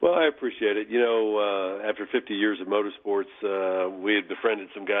 Well, I appreciate it. After 50 years of motorsports, we had befriended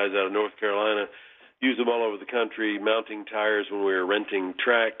some guys out of North Carolina, used them all over the country, mounting tires when we were renting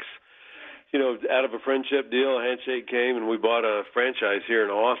tracks. Out of a friendship deal, a handshake came, and we bought a franchise here in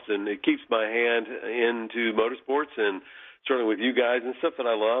Austin. It keeps my hand into motorsports, and certainly with you guys and stuff that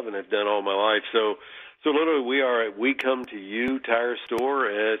I love and have done all my life. So literally, we are at We Come to You Tire Store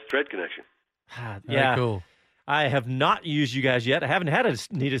as Tread Connection. Yeah, cool. I have not used you guys yet. I haven't had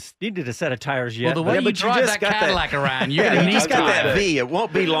needed a set of tires yet. Well, the way you drive that Cadillac around, you're going to need just got tires. that V. It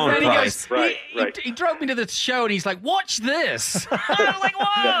won't be long. He drove me to the show, and he's like, watch this. I'm like,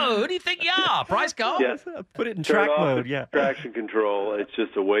 whoa, who do you think you are? Price Cobb? Yeah. Put it in Turn track off mode, the yeah. Traction control. It's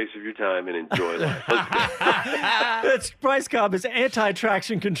just a waste of your time, and enjoy life. That's Price Cobb is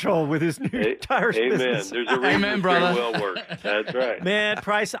anti-traction control with his new tires Amen. business. There's a reason Amen, brother. well worked. That's right. Man,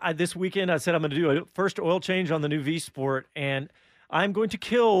 Price, this weekend I said I'm going to do a first oil change on the new V-Sport, and I'm going to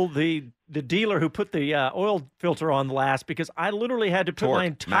kill the dealer who put the oil filter on last, because I literally had to put my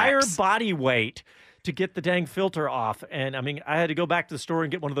entire body weight to get the dang filter off. And, I mean, I had to go back to the store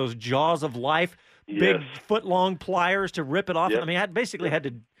and get one of those Jaws of Life, big foot-long pliers to rip it off. Yep. I mean, I basically had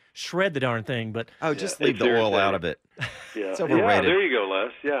to shred the darn thing. But just leave the oil out of it. Yeah. It's overrated. Yeah, there you go,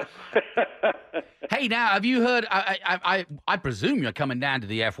 Les. Yeah. Hey, now, have you heard? I presume you're coming down to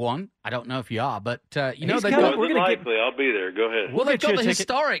the F1. I don't know if you are, but they've got. We're likely. I'll be there. Go ahead. Well, they've got the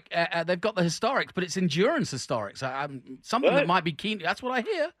historic. They've got the historics, but it's endurance historics. Something that might be keen. That's what I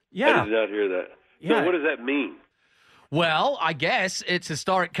hear. Yeah. I did not hear that. Yeah. So what does that mean? Well, I guess it's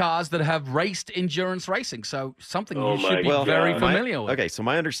historic cars that have raced endurance racing. So something you should be very familiar with. Okay, so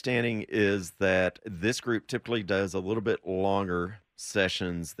my understanding is that this group typically does a little bit longer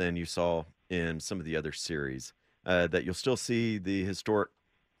sessions than you saw in some of the other series. That you'll still see the historic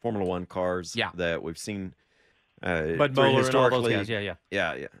Formula One cars that we've seen. Bud Moeller and all those guys,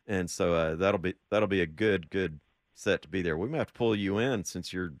 yeah. And so that'll be a good set to be there. We might have to pull you in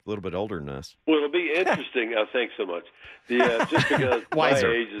since you're a little bit older than us. Well, it'll be interesting. Thanks so much. Just because my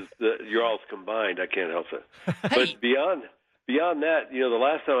age is you're all combined, I can't help it. But beyond that, the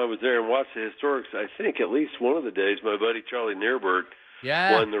last time I was there and watched the historics, I think at least one of the days, my buddy Charlie Neerberg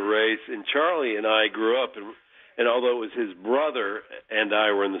won the race, and Charlie and I grew up, and although it was his brother and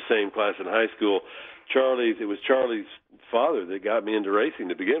I were in the same class in high school, it was Charlie's father that got me into racing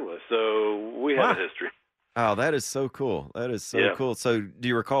to begin with. So we had a history. Oh, that is so cool. That is so cool. So do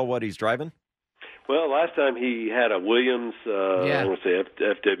you recall what he's driving? Well, last time he had a Williams, I want to say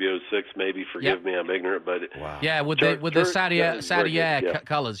FW06, maybe. Forgive me, I'm ignorant, but yeah, with the Saudi Air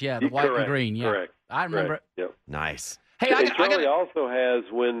colors, the white and green, correct. I remember it. Yep. Nice. Hey, Charlie also has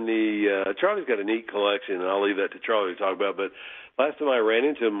Charlie's got a neat collection, and I'll leave that to Charlie to talk about. But last time I ran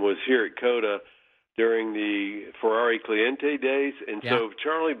into him was here at COTA during the Ferrari Cliente days, and so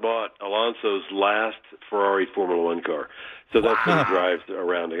Charlie bought Alonso's last Ferrari Formula One car. So that's what he drives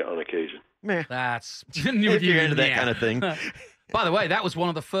around on occasion. That's if you're into that kind of thing. By the way, that was one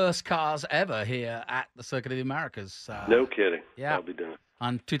of the first cars ever here at the Circuit of the Americas. No kidding. Yeah. I'll be doing it.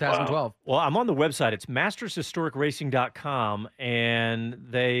 On 2012. Well, I'm on the website. It's mastershistoricracing.com, and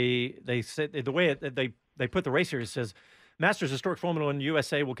they said the way they put the race here, it says Masters Historic Formula One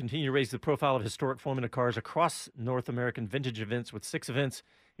USA will continue to raise the profile of historic Formula cars across North American vintage events with 6 events,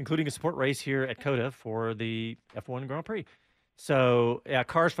 including a support race here at COTA for the F1 Grand Prix. So,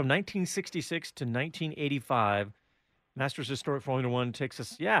 cars from 1966 to 1985. Masters Historic Formula One takes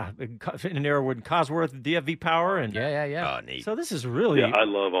us, in an era with Cosworth, DFV power, and yeah. Oh, neat. So this is really, yeah, I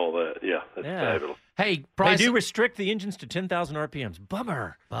love all that. Yeah, that's fabulous. Hey, Bryce, they do restrict the engines to 10,000 RPMs.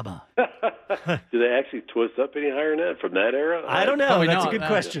 Bummer. Do they actually twist up any higher than that from that era? I don't know. Probably That's not. a good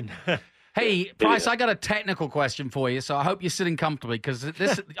question. Hey, Price, I got a technical question for you, so I hope you're sitting comfortably, because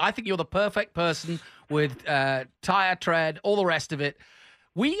I think you're the perfect person with tire tread, all the rest of it.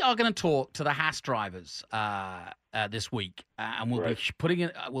 We are going to talk to the Haas drivers this week, and we'll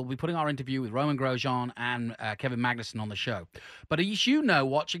be putting our interview with Roman Grosjean and Kevin Magnussen on the show. But as you know,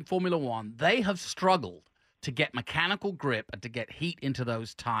 watching Formula One, they have struggled to get mechanical grip and to get heat into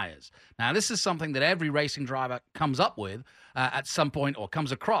those tires. Now, this is something that every racing driver comes up with at some point, or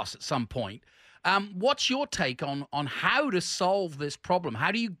comes across at some point. What's your take on how to solve this problem?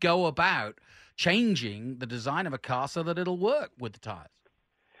 How do you go about changing the design of a car so that it'll work with the tires?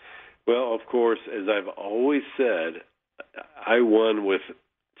 Well, of course, as I've always said, I won with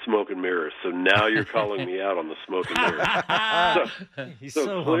smoke and mirrors. So now you're calling me out on the smoke and mirrors. He's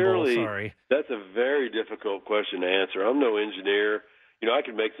so clearly, humble, sorry. That's a very difficult question to answer. I'm no engineer. I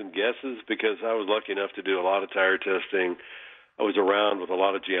can make some guesses because I was lucky enough to do a lot of tire testing. I was around with a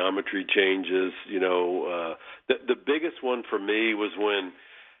lot of geometry changes. The biggest one for me was when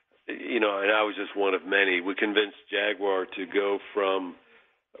and I was just one of many. We convinced Jaguar to go from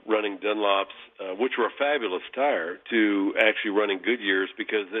running Dunlops, which were a fabulous tire, to actually running Goodyears,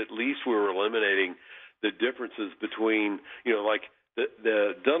 because at least we were eliminating the differences between, like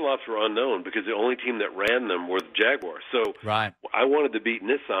the Dunlops were unknown because the only team that ran them were the Jaguars. So right. I wanted to beat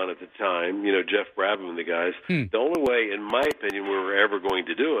Nissan at the time, Jeff Brabham and the guys. The only way, in my opinion, we were ever going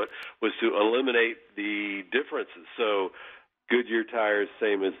to do it was to eliminate the differences. So Goodyear tires,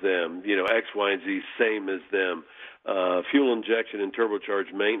 same as them. X, Y, and Z, same as them. Fuel injection and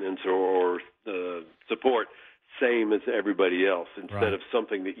turbocharged maintenance or support, same as everybody else, instead of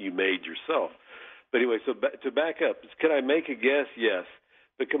something that you made yourself. But anyway, so to back up, can I make a guess? Yes.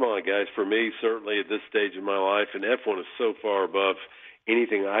 But come on, guys, for me, certainly at this stage in my life, and F1 is so far above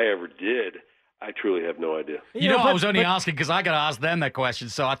anything I ever did, I truly have no idea. I was only asking because I got to ask them that question,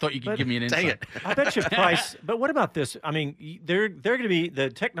 so I thought you could give me an insight. Dang it. I bet you Price. But what about this? I mean, they're going to be, the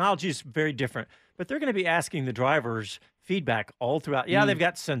technology is very different, but they're going to be asking the drivers feedback all throughout. Yeah, they've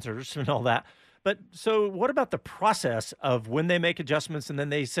got sensors and all that. But so what about the process of when they make adjustments and then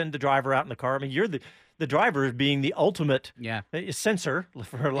they send the driver out in the car? I mean, you're the driver being the ultimate sensor.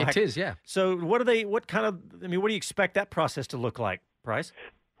 For it is, yeah. So what do you expect that process to look like, Price?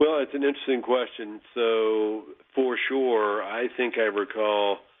 Well, it's an interesting question. So for sure, I think I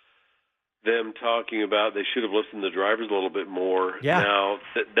recall them talking about they should have listened to the drivers a little bit more. Yeah. Now,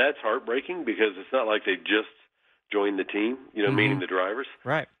 that's heartbreaking because it's not like they just joined the team, meaning the drivers.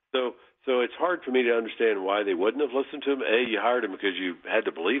 Right. So it's hard for me to understand why they wouldn't have listened to him. You hired him because you had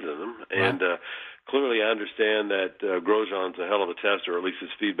to believe in them. Right. And clearly I understand that Grosjean's a hell of a tester, or at least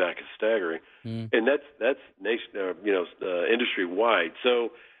his feedback is staggering. And that's industry-wide.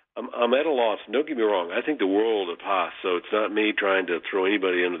 So I'm at a loss. Don't get me wrong. I think the world of Haas, so it's not me trying to throw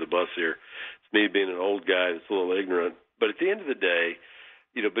anybody under the bus here. It's me being an old guy that's a little ignorant. But at the end of the day,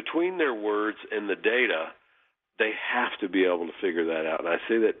 between their words and the data, they have to be able to figure that out. And I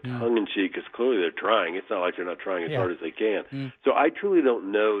say that tongue-in-cheek because clearly they're trying. It's not like they're not trying as hard as they can. So I truly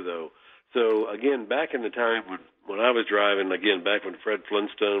don't know, though. So, again, back in the time when I was driving, again, back when Fred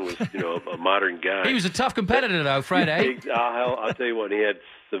Flintstone was, a modern guy. He was a tough competitor, though, Fred, eh? I'll tell you what, he had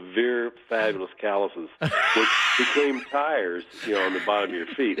severe, fabulous calluses, which became tires, on the bottom of your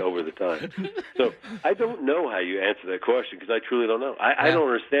feet over the time. So I don't know how you answer that question because I truly don't know. I don't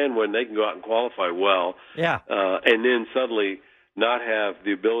understand when they can go out and qualify well and then suddenly not have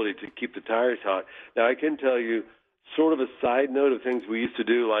the ability to keep the tires hot. Now, I can tell you sort of a side note of things we used to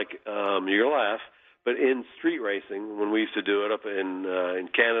do, like you're going to laugh, but in street racing, when we used to do it up in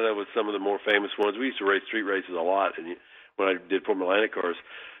Canada with some of the more famous ones, we used to race street races a lot when I did Formula Atlantic cars.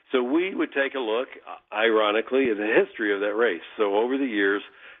 So we would take a look, ironically, at the history of that race. So over the years,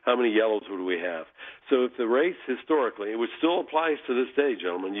 how many yellows would we have? So if the race historically, which still applies to this day,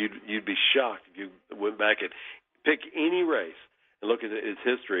 gentlemen, you'd be shocked if you went back and pick any race and look at its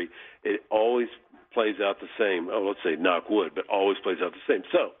history. It always plays out the same. Oh, let's say knock wood, but always plays out the same.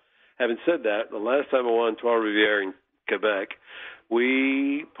 So having said that, the last time I won Trois Rivières in Quebec,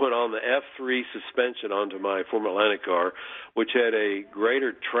 we put on the F3 suspension onto my Formula Atlantic car, which had a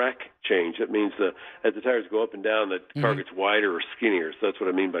greater track change. That means as the tires go up and down, the car gets wider or skinnier. So that's what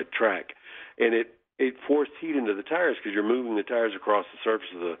I mean by track. And it forced heat into the tires because you're moving the tires across the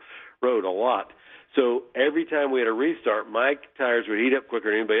surface of the road a lot. So every time we had a restart, my tires would heat up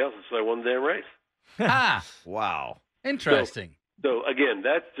quicker than anybody else's, so I won the damn race. Wow. Interesting. So, again,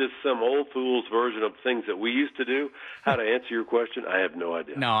 that's just some old fool's version of things that we used to do. How to answer your question, I have no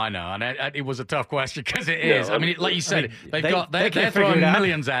idea. No, I know. And it was a tough question because it is. I mean, like you said, they're throwing throwing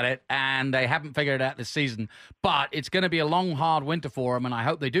millions at it, and they haven't figured it out this season. But it's going to be a long, hard winter for them, and I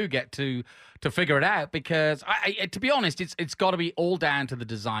hope they do get to figure it out because, to be honest, it's got to be all down to the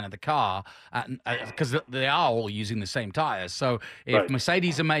design of the ar because they are all using the same tires. So if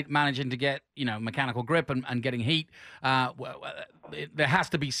Mercedes are managing to get mechanical grip and getting heat, there has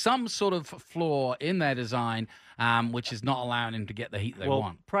to be some sort of flaw in their design, which is not allowing them to get the heat they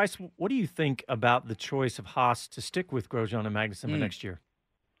want. Price, what do you think about the choice of Haas to stick with Grosjean and Magnussen for next year?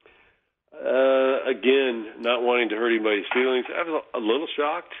 Again, not wanting to hurt anybody's feelings, I was a little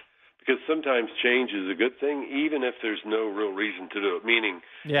shocked. Because sometimes change is a good thing, even if there's no real reason to do it. Meaning,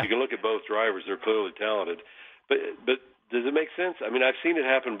 you can look at both drivers; they're clearly talented. But does it make sense? I mean, I've seen it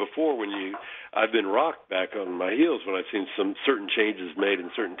happen before. I've been rocked back on my heels when I've seen some certain changes made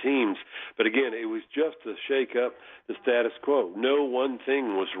in certain teams. But again, it was just to shake up the status quo. No one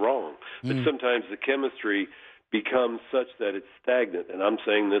thing was wrong, but sometimes the chemistry becomes such that it's stagnant. And I'm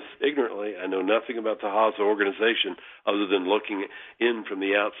saying this ignorantly. I know nothing about the Haas organization other than looking in from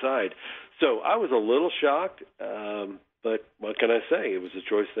the outside. So I was a little shocked, But what can I say? It was a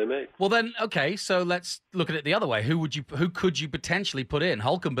choice they made. Well, then, okay, so let's look at it the other way. Who could you potentially put in?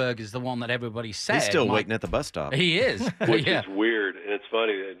 Hulkenberg is the one that everybody said. He's still waiting at the bus stop. He is. Which is weird, and it's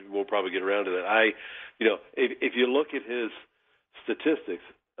funny. We'll probably get around to that. If you look at his statistics,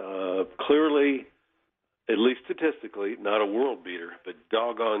 clearly, at least statistically, not a world beater, but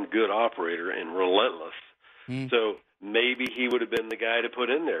doggone good operator and relentless. So maybe he would have been the guy to put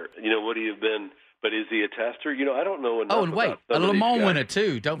in there. Would he have been? But is he a tester? I don't know enough. Oh, and wait, a Le Mans winner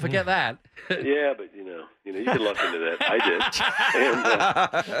too. Don't forget that. Yeah, but you can look into that. I did, and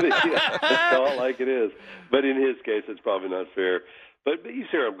that's all like it is. But in his case, it's probably not fair. But you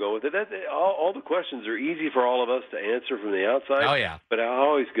see where I'm going with it. All the questions are easy for all of us to answer from the outside. Oh, yeah. But I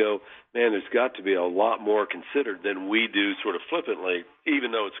always go, man, there's got to be a lot more considered than we do sort of flippantly,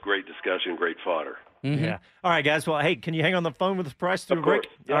 even though it's great discussion, great fodder. Mm-hmm. Yeah. All right, guys. Well, hey, can you hang on the phone with Price through a break?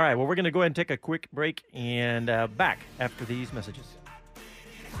 Yeah. All right. Well, we're going to go ahead and take a quick break and back after these messages.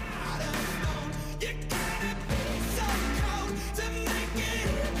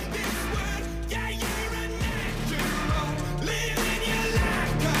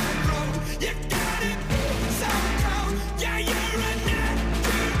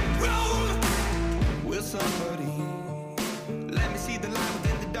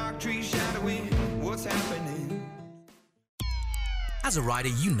 As a rider,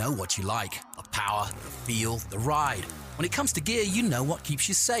 you know what you like. The power, the feel, the ride. When it comes to gear, you know what keeps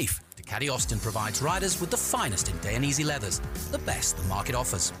you safe. Ducati Austin provides riders with the finest in Dainese leathers, the best the market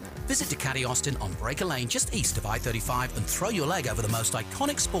offers. Visit Ducati Austin on Breaker Lane just east of I-35 and throw your leg over the most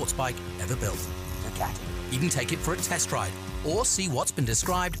iconic sports bike ever built. Ducati. Even take it for a test ride or see what's been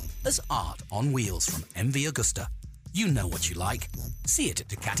described as art on wheels from MV Agusta. You know what you like. See it at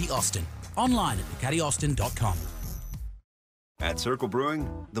Ducati Austin. Online at DucatiAustin.com. At Circle Brewing,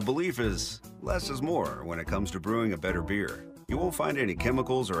 the belief is less is more when it comes to brewing a better beer. You won't find any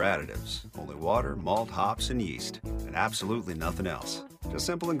chemicals or additives, only water, malt, hops, and yeast, and absolutely nothing else. Just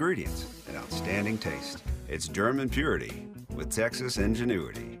simple ingredients and outstanding taste. It's German purity with Texas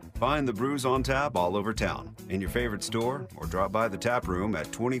ingenuity. Find the brews on tap all over town, in your favorite store, or drop by the tap room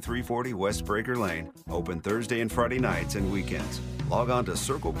at 2340 West Breaker Lane, open Thursday and Friday nights and weekends. Log on to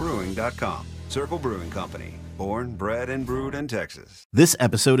circlebrewing.com. Circle Brewing Company. Born, bred, and brewed in Texas. This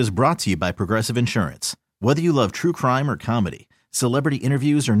episode is brought to you by Progressive Insurance. Whether you love true crime or comedy, celebrity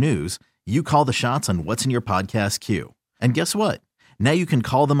interviews or news, you call the shots on what's in your podcast queue. And guess what? Now you can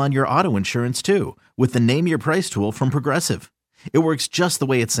call them on your auto insurance too with the Name Your Price tool from Progressive. It works just the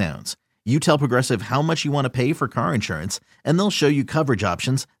way it sounds. You tell Progressive how much you want to pay for car insurance, and they'll show you coverage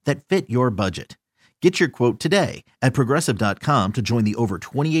options that fit your budget. Get your quote today at Progressive.com to join the over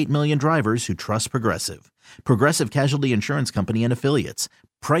 28 million drivers who trust Progressive. Progressive Casualty Insurance Company and Affiliates.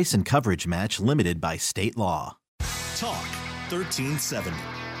 Price and coverage match limited by state law. Talk 1370.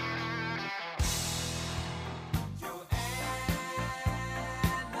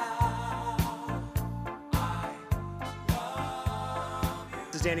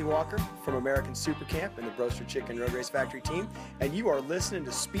 This is Danny Walker from American Super Camp and the Broaster Chicken Road Race Factory team, and you are listening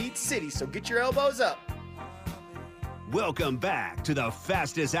to Speed City, so get your elbows up. Welcome back to the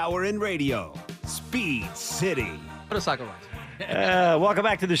fastest hour in radio, Speed City. Motorcycle race. Welcome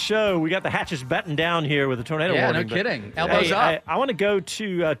back to the show. We got the hatches battened down here with a tornado warning. Yeah, no kidding. Elbows up. I want to go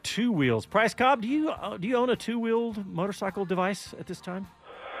to two wheels. Price Cobb, do you own a two-wheeled motorcycle device at this time?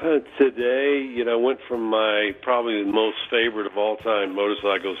 Today, I went from my probably the most favorite of all time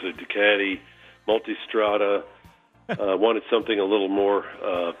motorcycles, a Ducati Multistrada. Wanted something a little more,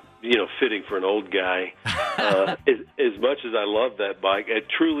 fitting for an old guy. As much as I love that bike, I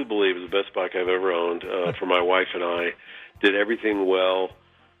truly believe it's the best bike I've ever owned for my wife and I. Did everything well.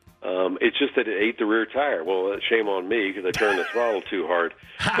 It's just that it ate the rear tire. Well, shame on me because I turned the throttle too hard.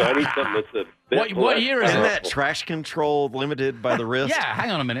 So I need something that's a bit What year is Isn't it? that traction control limited by the wrist? Yeah, hang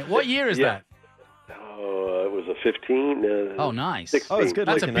on a minute. What year is that? Oh, it was a 15. Oh, nice. 16. Oh, it's good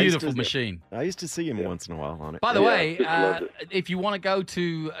That's looking. a beautiful machine. I used to see him once in a while on it. By the way, just loved it. if you want to go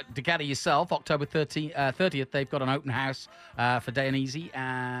to Ducati yourself, October 30th, they've got an open house for Dainese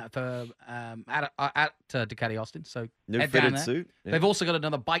at Ducati Austin. So New head down fitted there. suit. Yeah. They've also got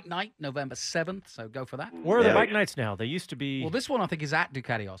another bike night, November 7th. So go for that. Where are the bike nights now? They used to be. Well, this one I think is at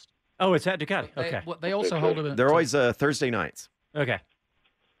Ducati Austin. Oh, it's at Ducati. Okay. They also hold it. They're always Thursday nights. Okay.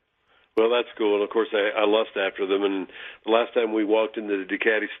 Well, that's cool. And, of course, I lust after them. And the last time we walked into the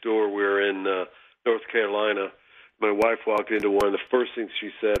Ducati store, we were in North Carolina. My wife walked into one. The first thing she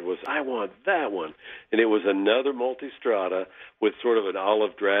said was, I want that one. And it was another Multistrada with sort of an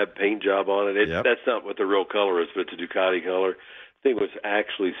olive drab paint job on it. That's not what the real color is, but it's a Ducati color. thing was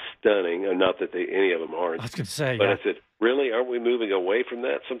actually stunning. Not that any of them aren't. I was going to say, but yeah. I said, really, aren't we moving away from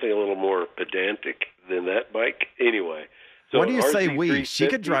that? Something a little more pedantic than that bike? Anyway. So Why do you say RZ we? She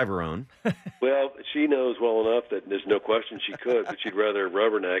could 350 drive her own. Well, she knows well enough that there's no question she could, but she'd rather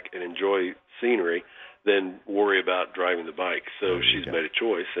rubberneck and enjoy scenery than worry about driving the bike. So she's made a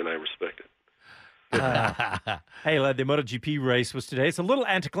choice, and I respect it. Hey, lad, the MotoGP race was today. It's a little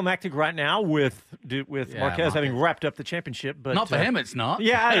anticlimactic right now with Marquez having wrapped up the championship, but not for him. It's not.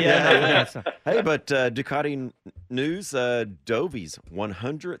 Yeah. Hey, but Ducati news: Dovi's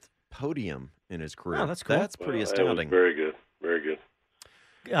 100th podium in his career. Oh, that's cool. That's pretty That was astounding. very good. Very good.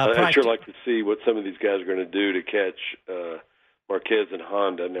 Price- I'd sure like to see what some of these guys are going to do to catch Marquez and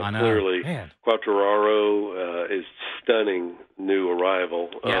Honda. Now, clearly, Quartararo is stunning new arrival,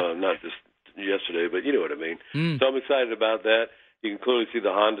 not just yesterday, but you know what I mean. So I'm excited about that. You can clearly see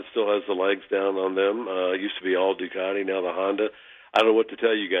the Honda still has the legs down on them. It used to be all Ducati, now the Honda. I don't know what to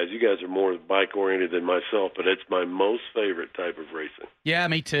tell you guys. You guys are more bike-oriented than myself, but it's my most favorite type of racing. Yeah,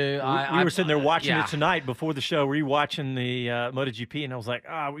 me too. We were sitting there watching it tonight before the show, rewatching the MotoGP, and I was like,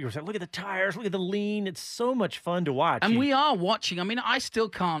 we were saying, look at the tires, look at the lean. It's so much fun to watch. And we are watching. I mean, I still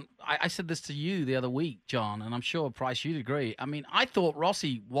can't. I said this to you the other week, John, and I'm sure, Price, you'd agree. I mean, I thought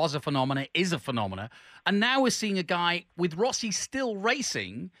Rossi was a phenomenon, is a phenomenon, and now we're seeing a guy with Rossi still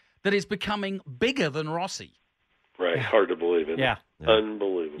racing that is becoming bigger than Rossi. Right, hard to believe it. Yeah.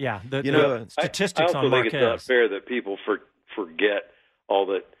 Unbelievable. Yeah, the statistics I on also think Marquez. it's not fair that people forget all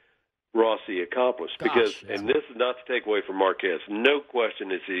that Rossi accomplished. And this is not to take away from Marquez. No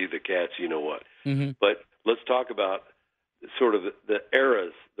question is he the cat's you-know-what. Mm-hmm. But let's talk about sort of the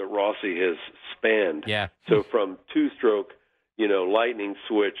eras that Rossi has spanned. Yeah. So from two-stroke, lightning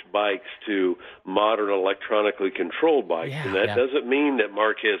switch bikes to modern electronically controlled bikes. Yeah, and that doesn't mean that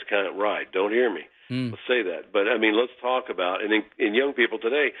Marquez can't ride. Don't hear me. Let's say that. But, I mean, let's talk about, and young people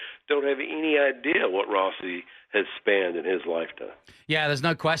today don't have any idea what Rossi has spanned in his lifetime. Yeah, there's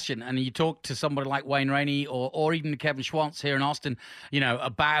no question. And you talk to somebody like Wayne Rainey or even Kevin Schwantz here in Austin,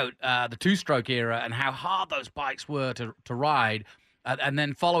 about the two-stroke era and how hard those bikes were to ride. And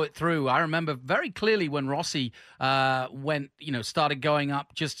then follow it through. I remember very clearly when Rossi started going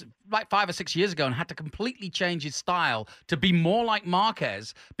up just like 5 or 6 years ago and had to completely change his style to be more like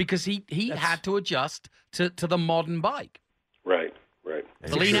Marquez because he had to adjust to the modern bike. Right.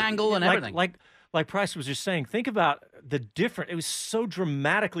 The lean angle and everything. Like Price was just saying, think about the different. It was so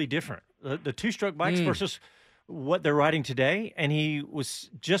dramatically different. The two-stroke bikes versus what they're riding today, and he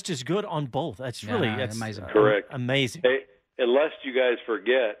was just as good on both. That's really amazing. Correct. Amazing. Hey, unless you guys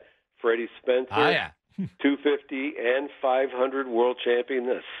forget, Freddie Spencer, 250 and 500 world champion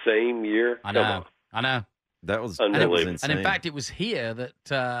the same year. I know. That was unbelievable. insane. And in fact, it was here that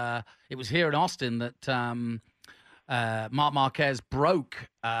in Austin that Marc Marquez broke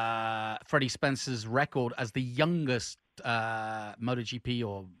Freddie Spencer's record as the youngest MotoGP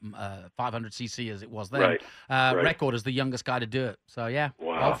or 500cc as it was then record as the youngest guy to do it. So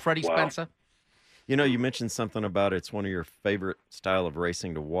well, Freddie Spencer. You mentioned something about it's one of your favorite style of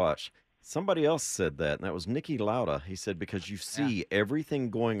racing to watch. Somebody else said that, and that was Niki Lauda. He said because you see everything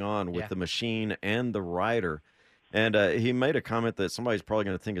going on with the machine and the rider. And he made a comment that somebody's probably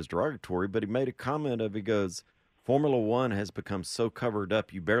going to think is derogatory, but he made a comment he goes, Formula One has become so covered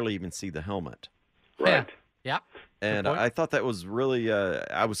up you barely even see the helmet. Right. Yeah. And I thought that was really,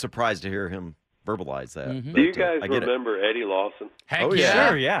 I was surprised to hear him verbalize that. Mm-hmm. But, Do you guys remember Eddie Lawson? Heck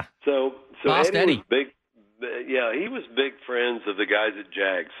Sure, yeah. So Eddie was big. Yeah, he was big friends of the guys at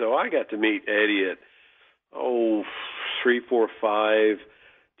Jag. So I got to meet Eddie at 3, 4, 5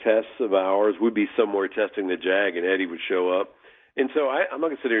 tests of ours. We'd be somewhere testing the Jag, and Eddie would show up. And so I'm not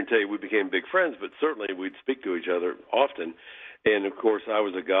going to sit here and tell you we became big friends, but certainly we'd speak to each other often. And of course, I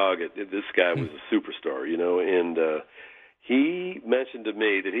was agog. This guy was a superstar, and he mentioned to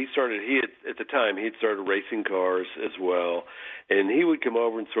me that at the time he had started racing cars as well, and he would come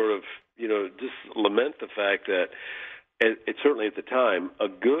over and sort of just lament the fact that it certainly at the time a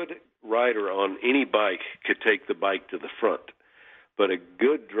good rider on any bike could take the bike to the front, but a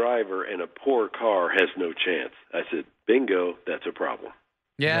good driver in a poor car has no chance. I said, bingo, that's a problem.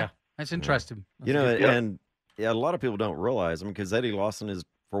 Yeah. That's interesting. And a lot of people don't realize, because Eddie Lawson is,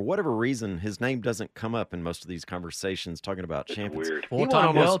 for whatever reason, his name doesn't come up in most of these conversations talking about champions. Weird.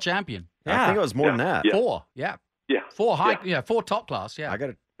 4-time world champion. I think it was more than that. Yeah. 4, yeah. Yeah. 4 4 top class, yeah. I got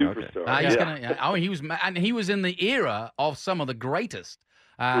it. Superstar. He was in the era of some of the greatest.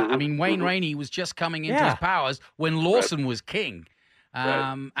 Wayne Rainey was just coming into his powers when Lawson was king.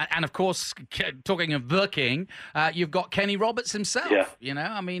 And of course, talking of the king, you've got Kenny Roberts himself.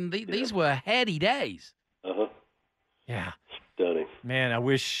 Yeah. These were heady days. Uh-huh. Yeah. Stunning. Man, I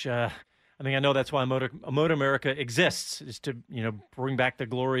wish. I know that's why Moto America exists, is to bring back the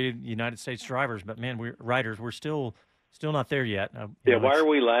glory of United States drivers. But man, we're still not there yet. Why are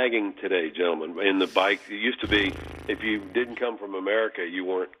we lagging today, gentlemen? In the bike, it used to be if you didn't come from America, you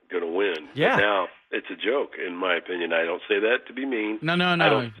weren't going to win. Yeah. But now it's a joke, in my opinion. I don't say that to be mean. No. I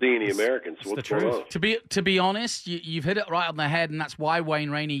don't see any Americans. So what's going on? To be honest, you've hit it right on the head, and that's why Wayne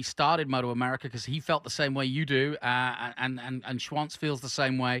Rainey started Moto America, because he felt the same way you do, and Schwantz feels the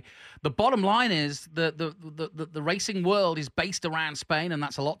same way. The bottom line is the racing world is based around Spain, and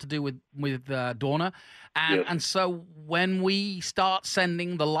that's a lot to do with Dorna. And so when we start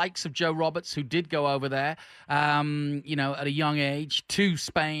sending the likes of Joe Roberts, who did go over there, at a young age, to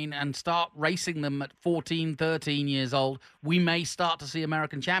Spain and start racing them at 14, 13 years old, we may start to see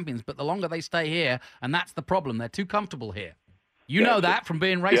American champions. But the longer they stay here, and that's the problem, they're too comfortable here. You know that from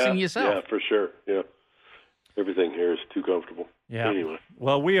being racing yourself. Yeah, for sure. Yeah. Everything here is too comfortable. Yeah. Anyway.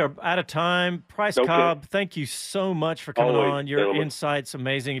 Well, we are out of time. Price Cobb, thank you so much for coming on. Your insight's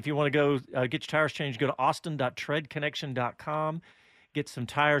amazing. If you want to go get your tires changed, go to austin.treadconnection.com. Get some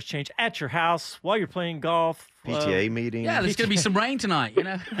tires changed at your house while you're playing golf. PTA meeting. Yeah, there's going to be some rain tonight,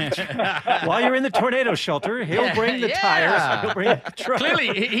 While you're in the tornado shelter, he'll bring the tires. He'll bring the truck.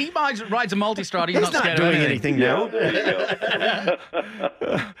 Clearly, he rides a multistrada. He's not scared doing of anything now. There you go.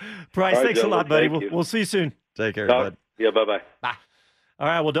 Price, All right, thanks a lot, buddy. We'll see you soon. Take care, bud. Yeah, bye-bye. Bye. All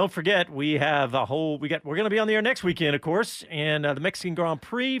right, well, don't forget, we have we're going to be on the air next weekend, of course, and the Mexican Grand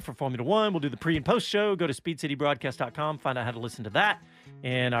Prix for Formula One. We'll do the pre and post show. Go to speedcitybroadcast.com, find out how to listen to that,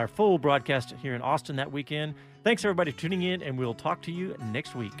 and our full broadcast here in Austin that weekend. Thanks, everybody, for tuning in, and we'll talk to you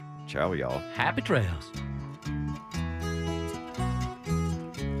next week. Ciao, y'all. Happy trails.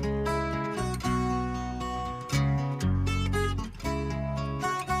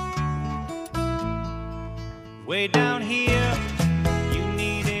 Way down here, you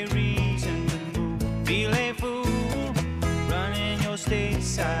need a reason to move. Feel a fool, running your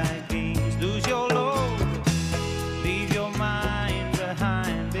stateside games. Lose your load, leave your mind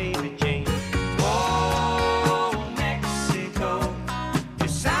behind, baby Jane. Oh, Mexico, you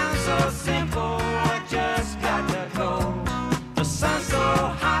sound so simple, I just got to go. The sun's so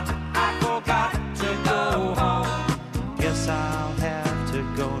hot, I forgot to go home. Guess I'll have to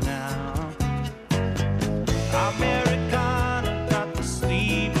go now. Americana got the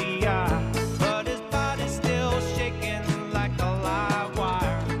sleepy eye, but his body's still shaking like a live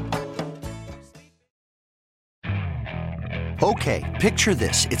wire. Okay, picture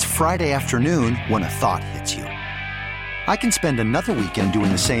this. It's Friday afternoon when a thought hits you. I can spend another weekend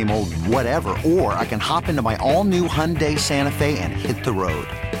doing the same old whatever, or I can hop into my all-new Hyundai Santa Fe and hit the road.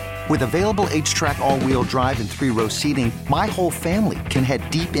 With available H-Track all-wheel drive and 3-row seating, my whole family can head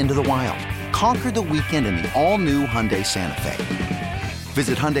deep into the wild. Conquer the weekend in the all-new Hyundai Santa Fe.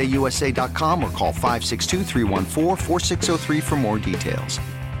 Visit HyundaiUSA.com or call 562-314-4603 for more details.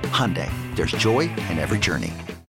 Hyundai, there's joy in every journey.